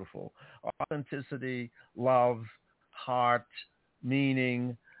taglines are beautiful. Authenticity, love, heart,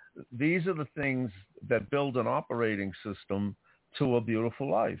 meaning. These are the things that build an operating system to a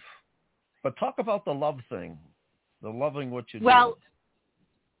beautiful life. But talk about the love thing, the loving what you do. Well,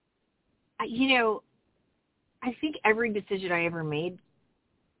 I think every decision I ever made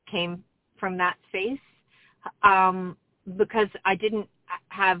came from that space, because I didn't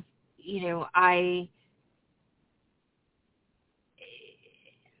have, I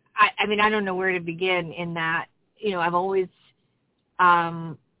mean, I don't know where to begin in that. I've always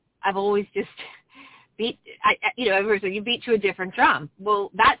just beat. Everyone's like, you beat to a different drum.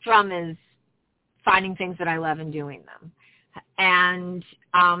 Well, that drum is finding things that I love and doing them. And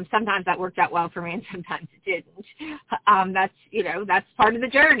sometimes that worked out well for me and sometimes it didn't. That's part of the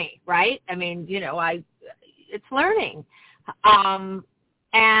journey, right? I mean, it's learning.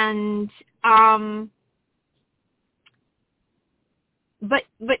 But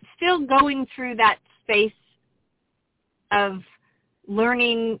still going through that space of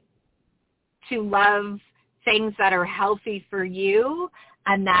learning to love things that are healthy for you.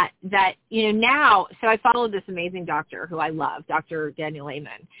 And that now, so I followed this amazing doctor who I love, Dr. Daniel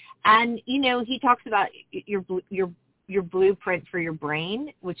Amen. And, he talks about your blueprint for your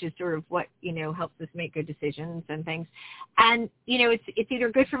brain, which is sort of what, helps us make good decisions and things. And, it's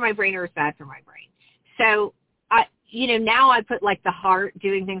either good for my brain or it's bad for my brain. So, now I put like the heart,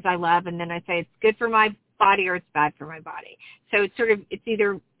 doing things I love, and then I say it's good for my body or it's bad for my body. So it's sort of, it's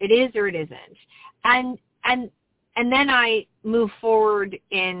either it is or it isn't. And then I move forward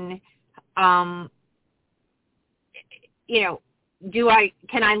in, can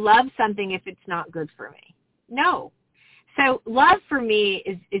I love something if it's not good for me? No. So love for me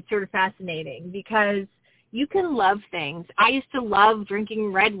is sort of fascinating because you can love things. I used to love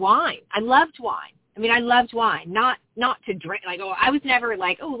drinking red wine. I loved wine. I mean, I loved wine, not to drink. Like, I was never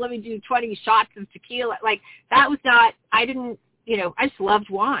like, let me do 20 shots of tequila. Like, that was not, I didn't, I just loved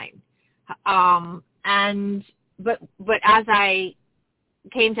wine. But as I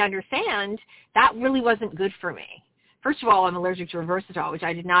came to understand, that really wasn't good for me. First of all, I'm allergic to resveratrol, which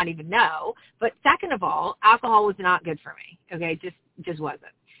I did not even know. But second of all, alcohol was not good for me. Okay, just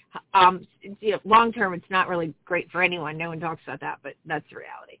wasn't. Long term, it's not really great for anyone. No one talks about that, but that's the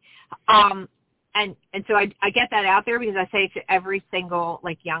reality. And so I get that out there because I say to every single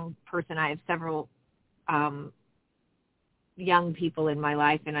young person, I have several young people in my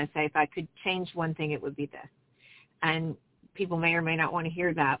life, and I say if I could change one thing, it would be this. And people may or may not want to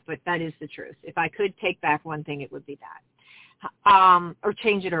hear that, but that is the truth. If I could take back one thing, it would be that. Or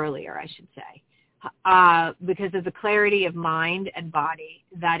change it earlier, I should say. Because of the clarity of mind and body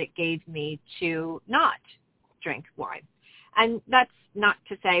that it gave me to not drink wine. And that's not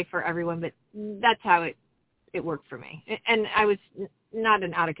to say for everyone, but that's how it worked for me. And I was not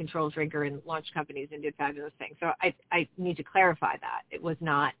an out-of-control drinker and launched companies and did fabulous things. So I need to clarify that. It was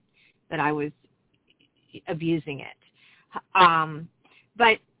not that I was abusing it.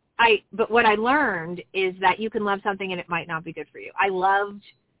 But what I learned is that you can love something and it might not be good for you. I loved,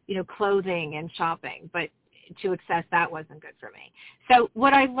 clothing and shopping, but to excess, that wasn't good for me. So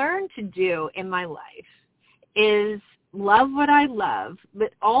what I learned to do in my life is love what I love,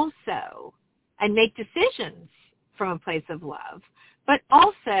 but also, and make decisions from a place of love, but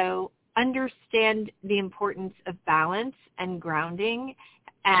also understand the importance of balance and grounding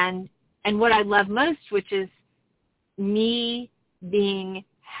and what I love most, which is me being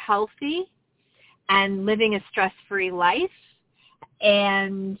healthy and living a stress-free life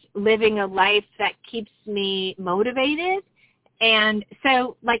and living a life that keeps me motivated. And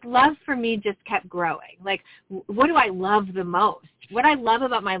so, love for me just kept growing. What do I love the most? What I love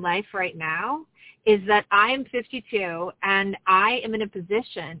about my life right now is that I am 52 and I am in a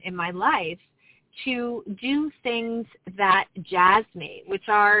position in my life to do things that jazz me, which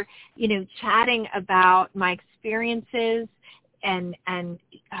are, chatting about my experiences and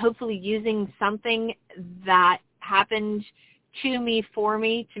hopefully using something that happened to me, for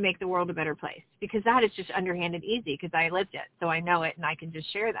me, to make the world a better place, because that is just underhanded easy because I lived it, so I know it and I can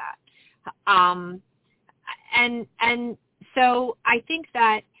just share that. And so I think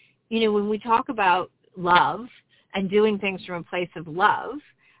that, when we talk about love and doing things from a place of love,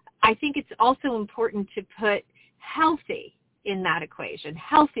 I think it's also important to put healthy in that equation,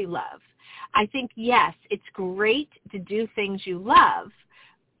 healthy love. I think, yes, it's great to do things you love,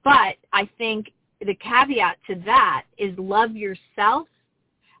 but I think the caveat to that is love yourself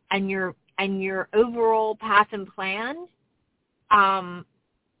and your overall path and plan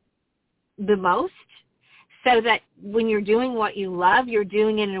the most, so that when you're doing what you love, you're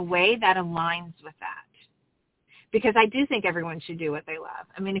doing it in a way that aligns with that. Because I do think everyone should do what they love.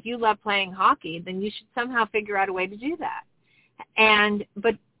 I mean, if you love playing hockey, then you should somehow figure out a way to do that.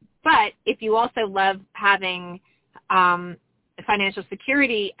 But if you also love having financial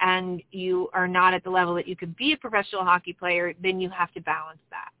security and you are not at the level that you could be a professional hockey player, then you have to balance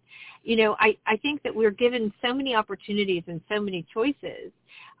that. I think that we're given so many opportunities and so many choices.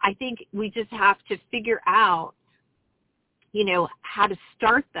 I think we just have to figure out, how to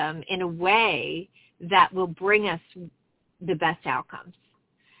start them in a way that will bring us the best outcomes.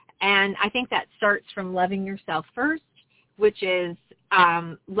 And I think that starts from loving yourself first, which is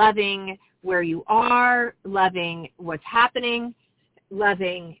loving where you are, loving what's happening,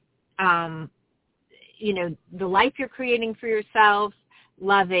 loving, the life you're creating for yourself,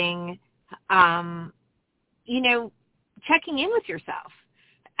 loving, checking in with yourself.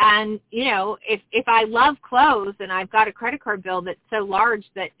 And, if I love clothes and I've got a credit card bill that's so large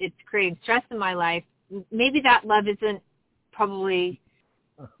that it's creating stress in my life, maybe that love isn't probably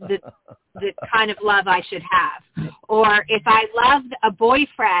the kind of love I should have. Or if I love a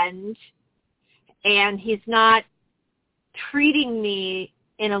boyfriend and he's not treating me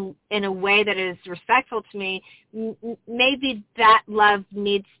in a way that is respectful to me, maybe that love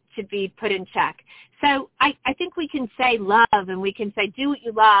needs to be put in check. So I think we can say love and we can say do what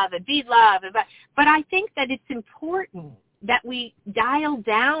you love and be love, but I think that it's important that we dial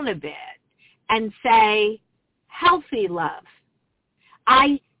down a bit and say healthy love.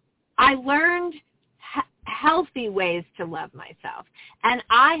 I learned healthy ways to love myself, and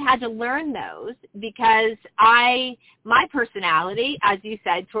I had to learn those because my personality, as you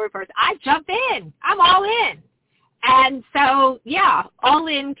said, toward person, I jump in. I'm all in. And so, yeah, all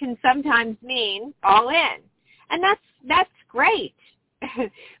in can sometimes mean all in. And that's great.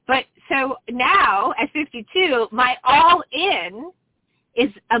 But so now at 52, my all in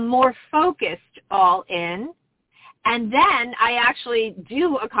is a more focused all in. And then I actually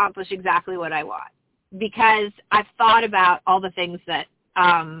do accomplish exactly what I want because I've thought about all the things that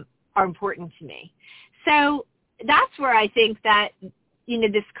are important to me. So that's where I think that,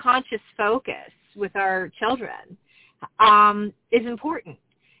 this conscious focus with our children is important.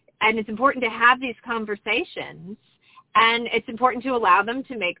 And it's important to have these conversations, and it's important to allow them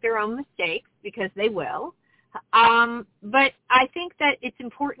to make their own mistakes because they will. But I think that it's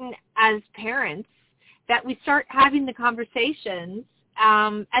important as parents that we start having the conversations,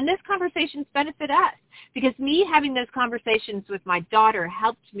 and those conversations benefit us because me having those conversations with my daughter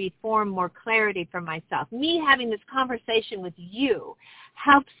helped me form more clarity for myself. Me having this conversation with you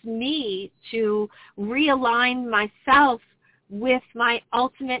helps me to realign myself with my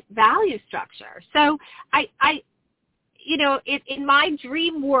ultimate value structure. So in my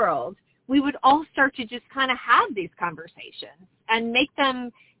dream world, we would all start to just kind of have these conversations and make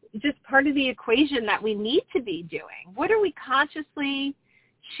them just part of the equation that we need to be doing. What are we consciously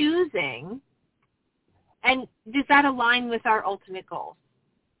choosing? And does that align with our ultimate goals?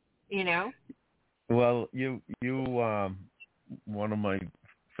 You know? Well, you one of my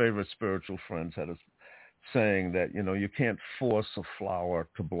favorite spiritual friends had a saying that, you can't force a flower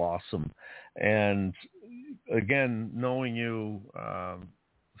to blossom. And again, knowing you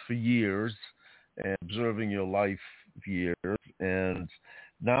for years and observing your life years, and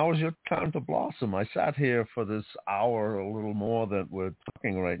now is your time to blossom. I sat here for this hour, a little more that we're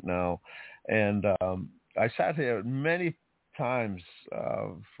talking right now, and I sat here many times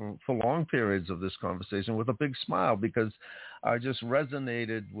for long periods of this conversation with a big smile, because I just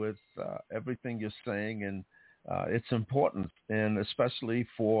resonated with everything you're saying, and it's important, and especially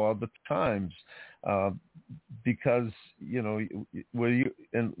for the times, because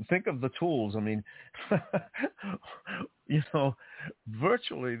and think of the tools. I mean,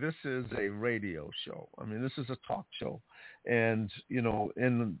 virtually this is a radio show. I mean, this is a talk show, and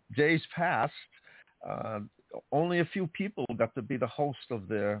in days past, only a few people got to be the host of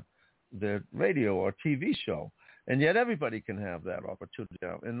their radio or TV show. And yet everybody can have that opportunity.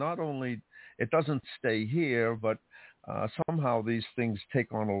 And not only, it doesn't stay here, but somehow these things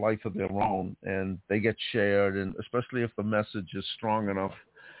take on a life of their own, and they get shared, and especially if the message is strong enough.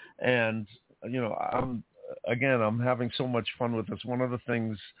 And, I'm having so much fun with this. One of the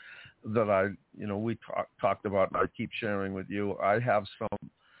things that we talked about, and I keep sharing with you, I have some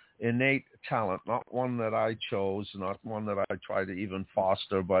innate talent, not one that I chose, not one that I try to even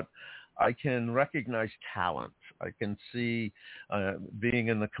foster, but I can recognize talent. I can see, being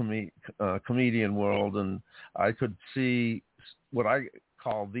in the comedian world, and I could see what I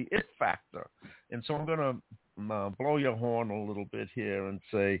call the it factor. And so I'm going to blow your horn a little bit here and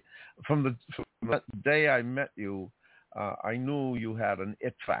say, from the day I met you, I knew you had an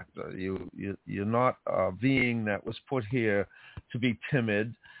it factor. You're not a being that was put here to be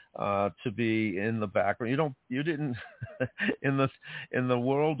timid, to be in the background. You didn't in the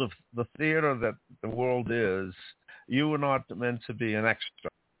world of the theater that the world is, you were not meant to be an extra.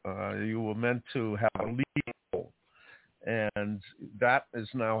 You were meant to have a lead role. And that is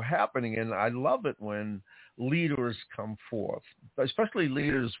now happening. And I love it when leaders come forth, especially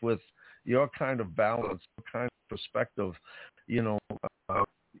leaders with your kind of balance, your kind of perspective. The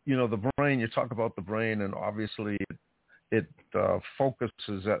brain, you talk about the brain, and obviously it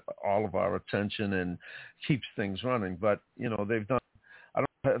focuses at all of our attention and keeps things running. But, they've done,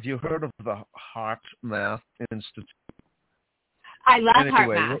 have you heard of the Heart Math Institute? I love Heart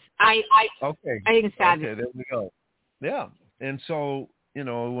Math. I think it's fabulous. Okay, there we go. Yeah. And so,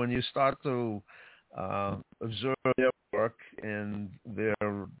 when you start to observe their work and their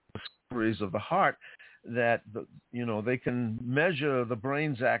discoveries of the heart, that they can measure the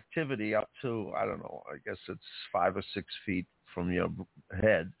brain's activity up to, I don't know, I guess it's 5 or 6 feet from your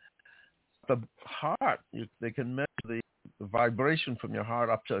head. The heart, they can measure the vibration from your heart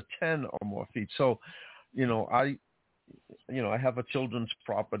up to 10 or more feet. So, I have a children's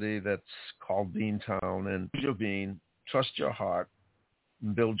property that's called Beantown, and your bean, trust your heart,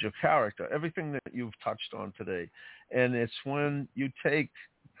 and build your character. Everything that you've touched on today. And it's when you take,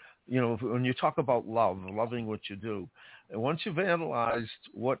 when you talk about loving what you do, and once you've analyzed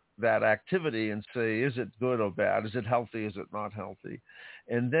what that activity and say, is it good or bad? Is it healthy? Is it not healthy?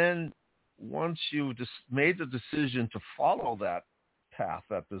 And then once you just made the decision to follow that path,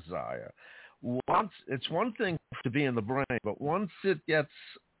 that desire, it's one thing to be in the brain, but once it gets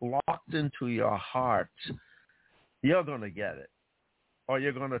locked into your heart, you're going to get it, or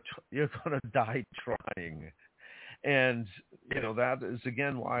you're going to die trying. And that is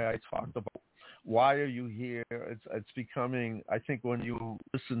again why I talked about why are you here. It's becoming. I think when you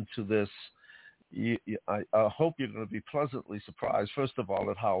listen to this, I hope you're going to be pleasantly surprised. First of all,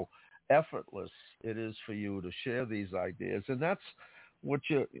 at how effortless it is for you to share these ideas, and that's what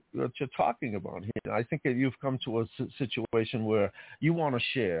you're talking about here. I think that you've come to a situation where you want to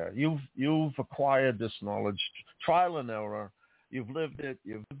share. You've acquired this knowledge, trial and error. You've lived it.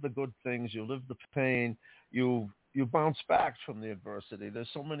 You've lived the good things. You lived the pain. You bounce back from the adversity. There's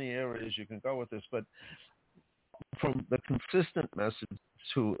so many areas you can go with this, but from the consistent message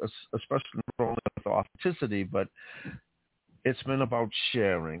to, especially not only with authenticity, but it's been about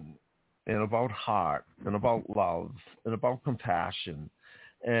sharing, and about heart, and about love, and about compassion.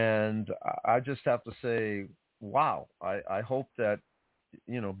 And I just have to say, wow, I hope that,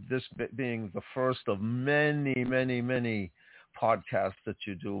 this being the first of many, many, many podcasts that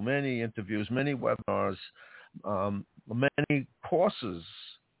you do, many interviews, many webinars, many courses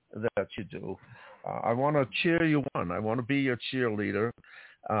that you do, I want to cheer you on. I want to be your cheerleader.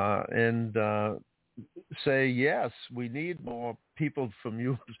 and say, yes, we need more people from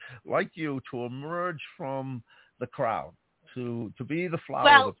you, like you, to emerge from the crowd, to be the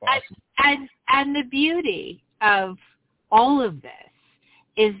flower of the blossom. And the beauty of all of this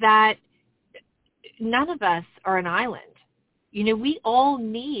is that none of us are an island. We all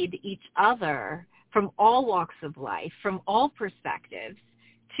need each other from all walks of life, from all perspectives,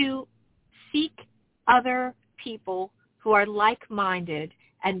 to seek other people who are like-minded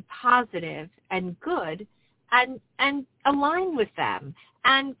and positive and good, and align with them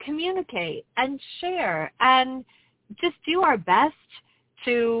and communicate and share and just do our best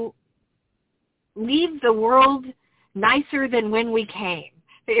to leave the world nicer than when we came.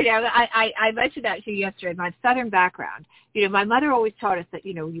 I mentioned that to you yesterday, my Southern background. My mother always taught us that,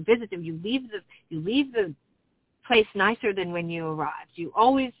 you visit them, you leave the place nicer than when you arrived. You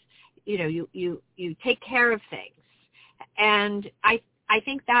always, you take care of things. And I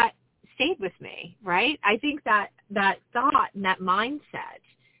think that stayed with me, right? I think that thought and that mindset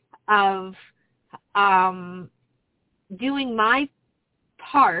of doing my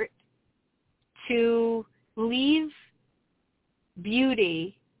part to leave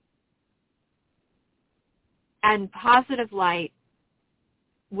beauty and positive light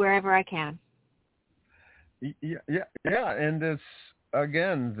wherever I can. Yeah, and it's,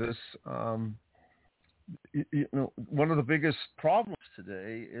 again, this, one of the biggest problems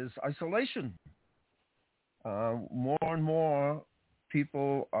today is isolation. More and more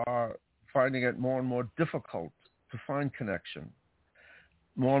people are finding it more and more difficult to find connection.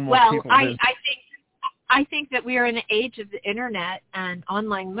 More and more people. I think that we are in the age of the internet and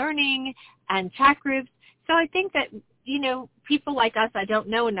online learning and chat groups. So I think that, people like us, I don't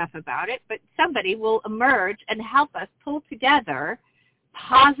know enough about it, but somebody will emerge and help us pull together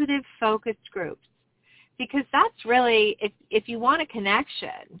positive focused groups. Because that's really, if you want a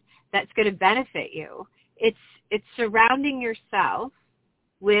connection that's going to benefit you, it's surrounding yourself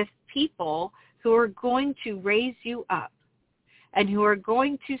with people who are going to raise you up and who are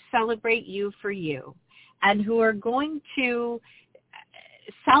going to celebrate you for you and who are going to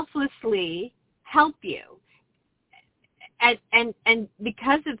selflessly help you. And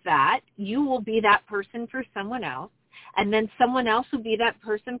because of that, you will be that person for someone else, and then someone else will be that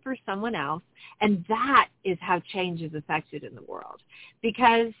person for someone else, and that is how change is affected in the world.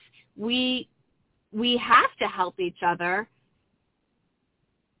 Because we have to help each other,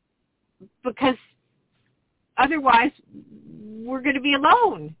 because otherwise we're going to be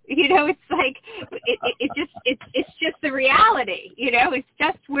alone. It's like it's just the reality. It's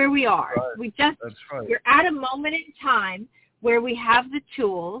just where we are. Right. That's right. We're at a moment in time where we have the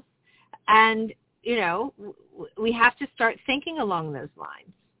tools, and we have to start thinking along those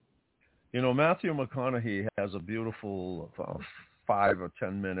lines. Matthew McConaughey has a beautiful 5 or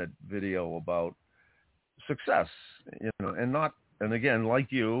 10 minute video about success. And again,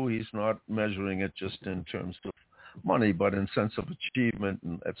 like you, he's not measuring it just in terms of money, but in sense of achievement,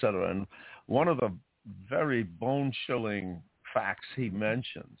 and et cetera. And one of the very bone-chilling facts he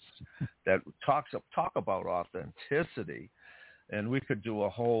mentions that talk about authenticity, and we could do a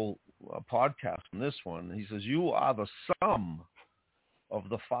whole podcast on this one. He says, you are the sum of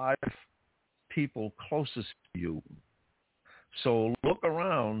the 5 people closest to you. So look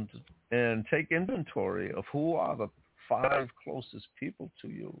around and take inventory of who are the 5 closest people to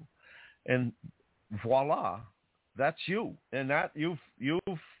you, and voila, that's you. And that you've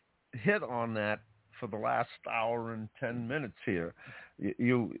hit on that for the last hour and 10 minutes here.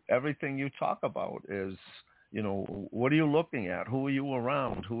 Everything you talk about is, what are you looking at? Who are you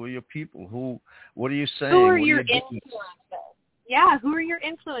around? Who are your people? What are you saying? Who are your influences? Yeah, who are your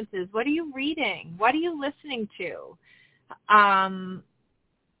influences? What are you reading? What are you listening to? And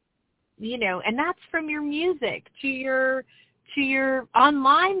that's from your music to your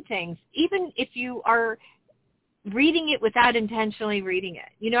online things. Even if you are reading it without intentionally reading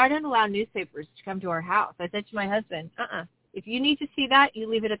it. I don't allow newspapers to come to our house. I said to my husband, if you need to see that, you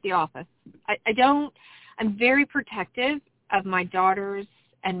leave it at the office. I'm very protective of my daughters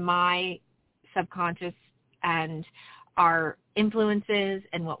and my subconscious and our influences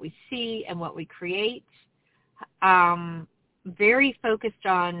and what we see and what we create. Very focused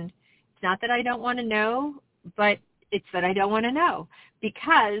on, it's not that I don't want to know, but it's that I don't want to know,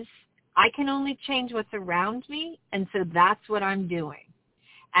 because I can only change what's around me, and so that's what I'm doing.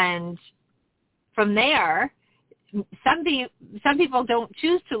 And from there, some people don't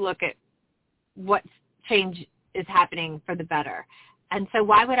choose to look at what change is happening for the better. And so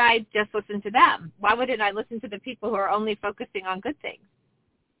why would I just listen to them? Why wouldn't I listen to the people who are only focusing on good things?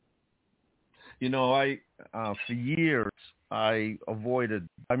 For years, I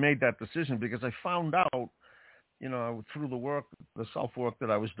made that decision because I found out, through the self-work that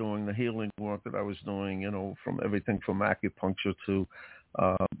I was doing, the healing work that I was doing, from everything from acupuncture to,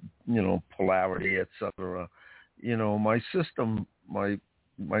 polarity, etc. My system, my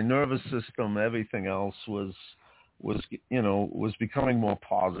nervous system, everything else was becoming more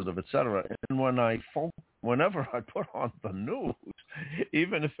positive, etc. And whenever I put on the news,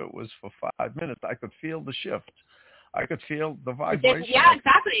 even if it was for 5 minutes, I could feel the shift. I could feel the vibration. Yeah,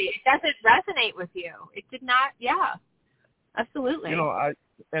 exactly. It doesn't resonate with you. It did not. Yeah, absolutely.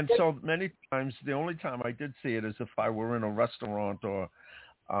 So many times, the only time I did see it is if I were in a restaurant or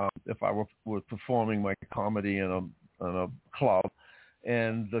if I were performing my comedy in a club,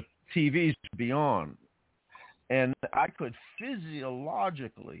 and the TVs would be on, and I could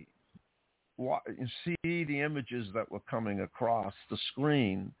physiologically see the images that were coming across the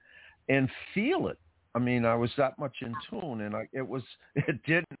screen and feel it. I mean, I was that much in tune, and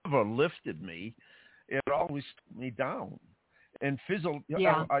it never lifted me. It always took me down. And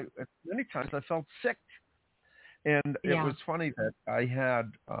many times I felt sick. And it was funny that I had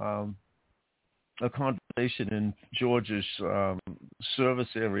a conversation in George's service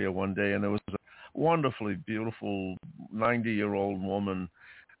area one day, and there was a wonderfully beautiful 90-year-old woman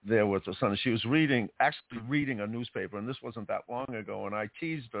there with her son. She was actually reading a newspaper, and this wasn't that long ago, and I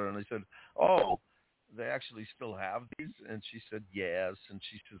teased her, and I said, "Oh, they actually still have these?" And she said, "Yes." And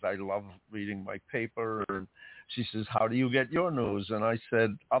she says, "I love reading my paper." And she says, "How do you get your news?" And I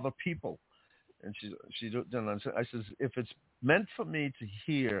said, "Other people." And I says, "If it's meant for me to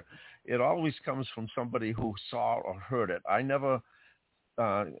hear, it always comes from somebody who saw or heard it. I never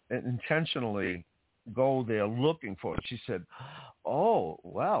intentionally go there looking for it." She said, "Oh,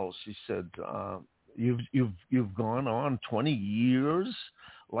 well," she said, you've gone on 20 years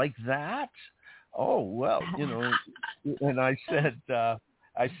like that? Oh, well, and I said,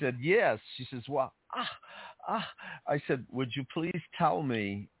 "Yes." She says, "Well, I said, "Would you please tell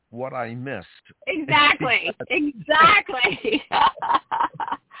me what I missed?" Exactly.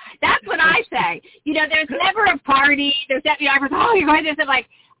 That's what I say. There's never a party. There's that, I was, "Oh, you're going to this." I'm like,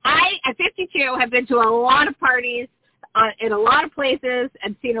 I, at 52, have been to a lot of parties in a lot of places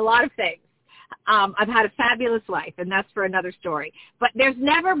and seen a lot of things. I've had a fabulous life, and that's for another story. But there's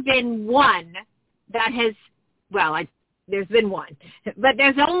never been one that has, there's been one. But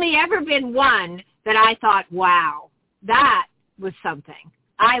there's only ever been one that I thought, wow, that was something.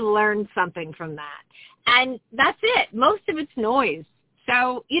 I learned something from that. And that's it. Most of it's noise.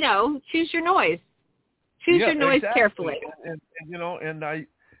 So, choose your noise. Choose your noise exactly. carefully. And I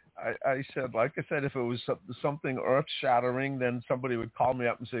said, like I said, if it was something earth-shattering, then somebody would call me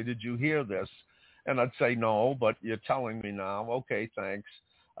up and say, "Did you hear this?" And I'd say, "No, but you're telling me now. Okay, thanks.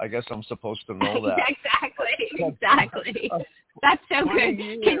 I guess I'm supposed to know that." Exactly. That's so good.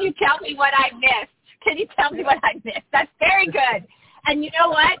 Can you tell me what I missed? That's very good. And you know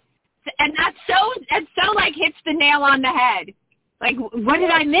what? And that's so like hits the nail on the head. Like, what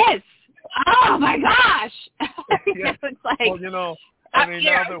did I miss? Oh my gosh. It's like, now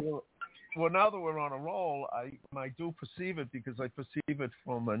that we're on a roll, I do perceive it because I perceive it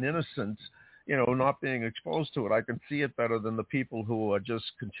from an innocent, not being exposed to it. I can see it better than the people who are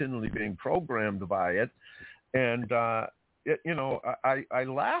just continually being programmed by it. And, I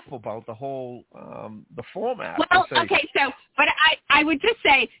laugh about the whole, the format. Well, okay, but I would just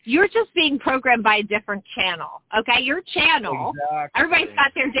say you're just being programmed by a different channel, okay? Your channel, exactly. Everybody's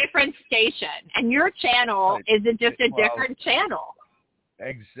got their different station, and your channel isn't just a different channel.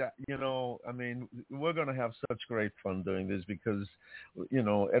 Exactly. I mean, we're going to have such great fun doing this because,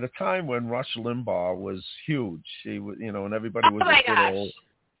 at a time when Rush Limbaugh was huge, he was, and everybody was my gosh.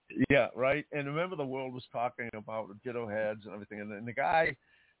 Yeah, right. And remember, the world was talking about ditto heads and everything. And the guy,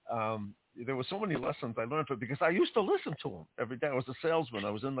 there were so many lessons I learned from because I used to listen to him every day. I was a salesman. I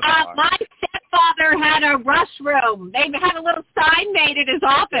was in the car. My stepfather had a Rush room. They had a little sign made at his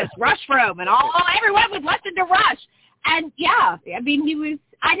office, Rush room, and everyone would listen to Rush. And I mean,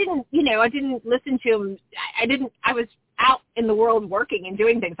 I didn't listen to him. I was out in the world working and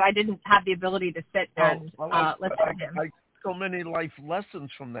doing things. So I didn't have the ability to sit and listen to him. I so many life lessons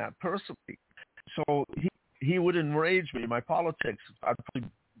from that personally. So he would enrage me. My politics, I probably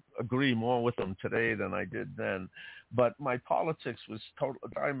agree more with him today than I did then. But my politics was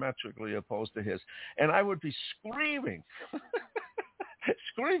diametrically opposed to his. And I would be screaming,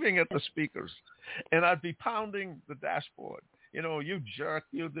 screaming at the speakers. And I'd be pounding the dashboard. You jerk,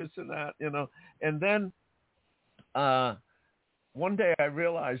 you this and that, And then one day I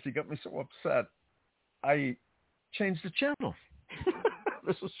realized he got me so upset, I changed the channel.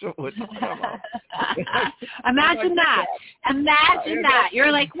 This was so much whatever. Imagine that. Imagine that.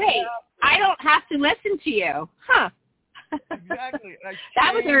 You're like, wait, I don't have to listen to you. Huh. Exactly.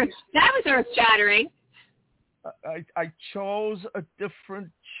 That was earth shattering. I chose a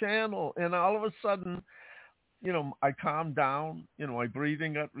different channel, and all of a sudden, I calmed down. My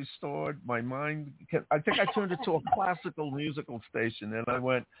breathing got restored. My mind, I think I turned it to a classical musical station, and I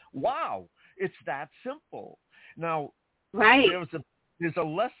went, wow, it's that simple. Now, right. There's a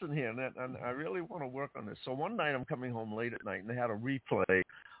lesson here, and I really want to work on this. So one night I'm coming home late at night, and they had a replay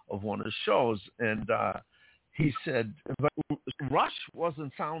of one of the shows, and he said, but Rush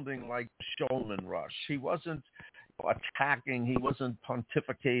wasn't sounding like showman Rush. He wasn't attacking. He wasn't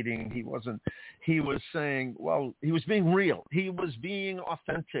pontificating. He was saying, well, he was being real. He was being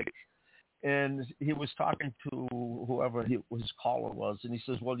authentic. And he was talking to whoever his caller was. And he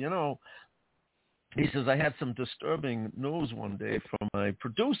says, well, he says, I had some disturbing news one day from my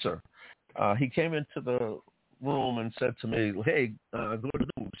producer. He came into the room and said to me, hey, good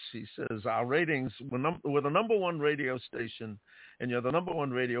news. He says, our ratings, we're the number one radio station, and you're the number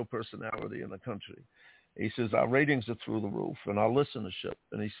one radio personality in the country. He says, our ratings are through the roof and our listenership.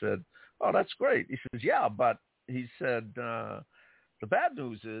 And he said, oh, that's great. He says, yeah, but he said, the bad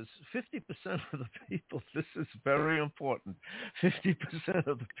news is 50% of the people, this is very important, 50%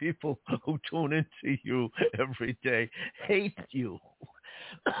 of the people who tune into you every day hate you.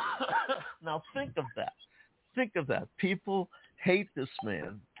 Now think of that. Think of that. People hate this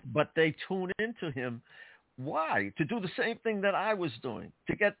man, but they tune into him. Why? To do the same thing that I was doing,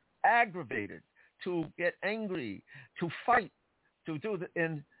 to get aggravated, to get angry, to fight, to do the,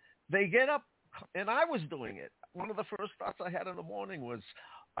 and they get up, and I was doing it. One of the first thoughts I had in the morning was,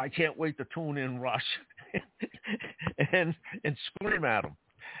 I can't wait to tune in Rush and scream at him.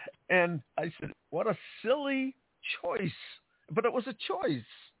 And I said, what a silly choice. But it was a choice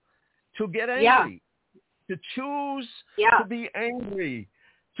to get angry, to choose to be angry,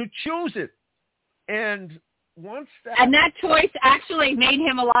 to choose it. And once that... And that choice actually made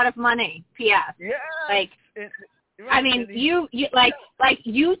him a lot of money, P.S. Yeah. Like, I mean, you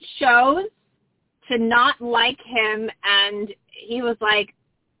you chose to not like him, and he was like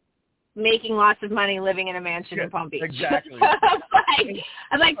making lots of money living in a mansion in Palm Beach. Exactly.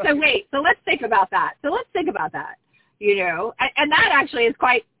 I'm like, so let's think about that. And that actually is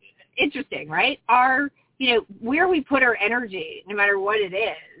quite interesting, right? Where we put our energy, no matter what it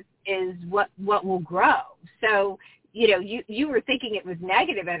is what will grow. So, you were thinking it was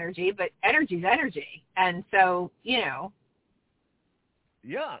negative energy, but energy's energy. And so,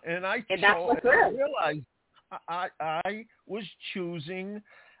 Yeah, and I realized I was choosing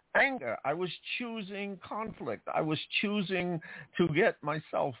anger. I was choosing conflict. I was choosing to get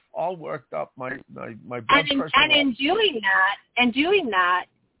myself all worked up, my blood pressure. And in doing that,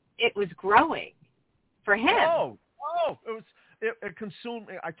 it was growing for him. Oh, it consumed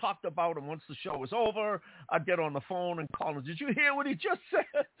me. I talked about him once the show was over. I'd get on the phone and call him. Did you hear what he just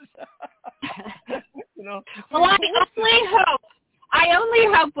said? Well, I only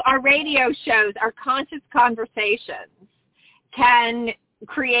hope our radio shows, our conscious conversations, can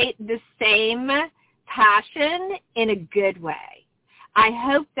create the same passion in a good way. I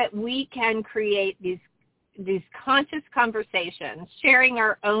hope that we can create these conscious conversations, sharing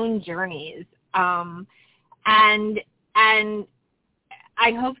our own journeys, and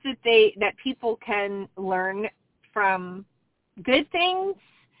I hope that people can learn from good things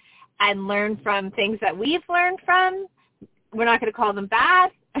and learn from things that we've learned from. We're not going to call them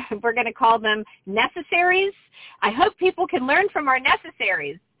bad. We're going to call them necessaries. I hope people can learn from our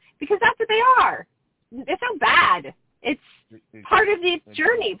necessaries, because that's what they are. It's not bad. It's part of the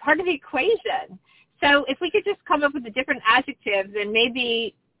journey, part of the equation. So if we could just come up with the different adjectives, then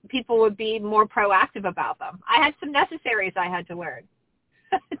maybe people would be more proactive about them. I had some necessaries I had to learn.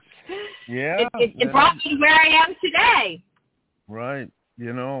 It brought me to where I am today. Right.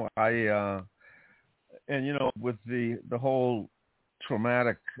 With the whole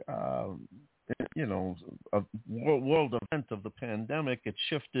traumatic, world event of the pandemic, it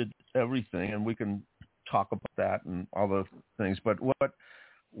shifted everything, and we can talk about that and other things. But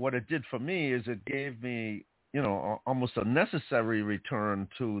what it did for me is it gave me, almost a necessary return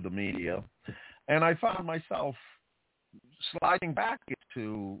to the media, and I found myself sliding back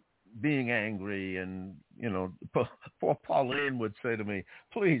into being angry, and poor Pauline would say to me,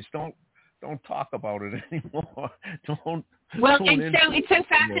 "Please don't talk about it anymore." It's so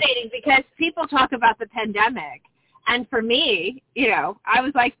fascinating because people talk about the pandemic, and for me, I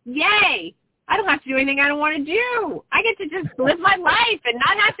was like, "Yay! I don't have to do anything I don't want to do. I get to just live my life and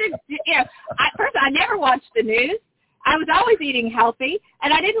not have to." I never watched the news. I was always eating healthy,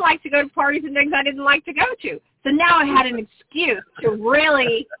 and I didn't like to go to parties and things I didn't like to go to. So now I had an excuse to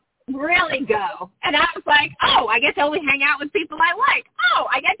really go. And I was like, oh, I get to only hang out with people I like. Oh,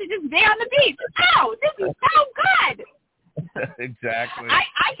 I get to just be on the beach. Oh, this is so good. Exactly.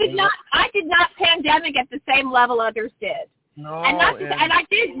 I did not pandemic at the same level others did. No, and I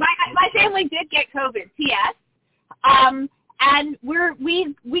did. My family did get COVID. P.S. And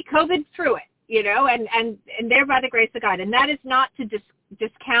we COVID through it, you know, and there by the grace of God. And that is not to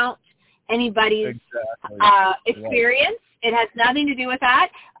discount anybody's experience. It has nothing to do with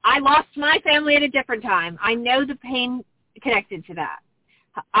that. I lost my family at a different time. I know the pain connected to that.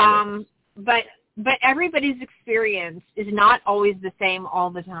 But everybody's experience is not always the same all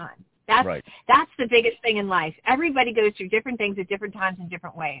the time. That's the biggest thing in life. Everybody goes through different things at different times in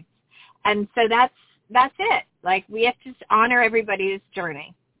different ways. And so that's it. Like, we have to honor everybody's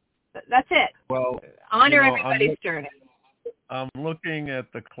journey. That's it. Well, honor everybody's journey. I'm looking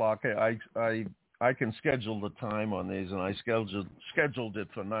at the clock. I can schedule the time on these, and I scheduled it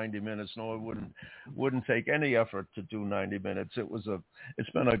for 90 minutes. No, it wouldn't take any effort to do 90 minutes. It's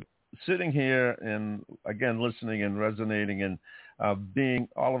been sitting here and again listening and resonating and being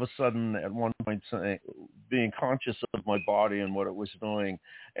all of a sudden at one point being conscious of my body and what it was doing,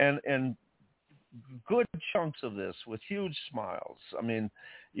 and good chunks of this with huge smiles. I mean,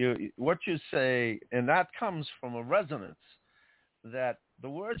 what you say, and that comes from a resonance that the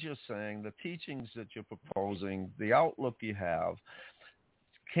words you're saying, the teachings that you're proposing, the outlook you have,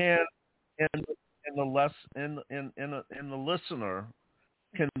 can in the listener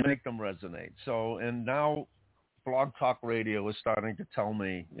can make them resonate. So, and now Blog Talk Radio is starting to tell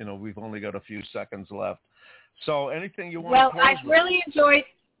me, you know, we've only got a few seconds left. So, anything you want to close with? I've really enjoyed.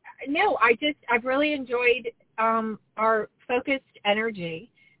 No, I've really enjoyed our focused energy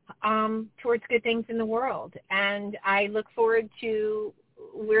towards good things in the world, and I look forward to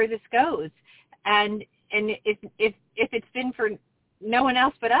where this goes. And if it's been for no one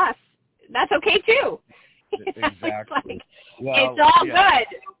else but us, that's okay too. Exactly. It's all good.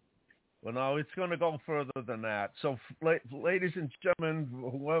 Well, no, it's going to go further than that. So, ladies and gentlemen,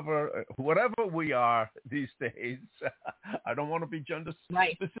 whatever we are these days, I don't want to be gender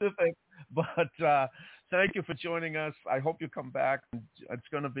specific, but thank you for joining us. I hope you come back. It's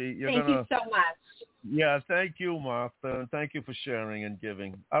going to be. Thank you so much. Yeah, thank you, Martha, and thank you for sharing and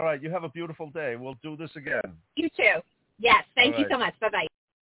giving. All right, you have a beautiful day. We'll do this again. You too. Yes, thank you so much. Bye-bye.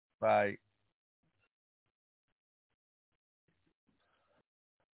 Bye.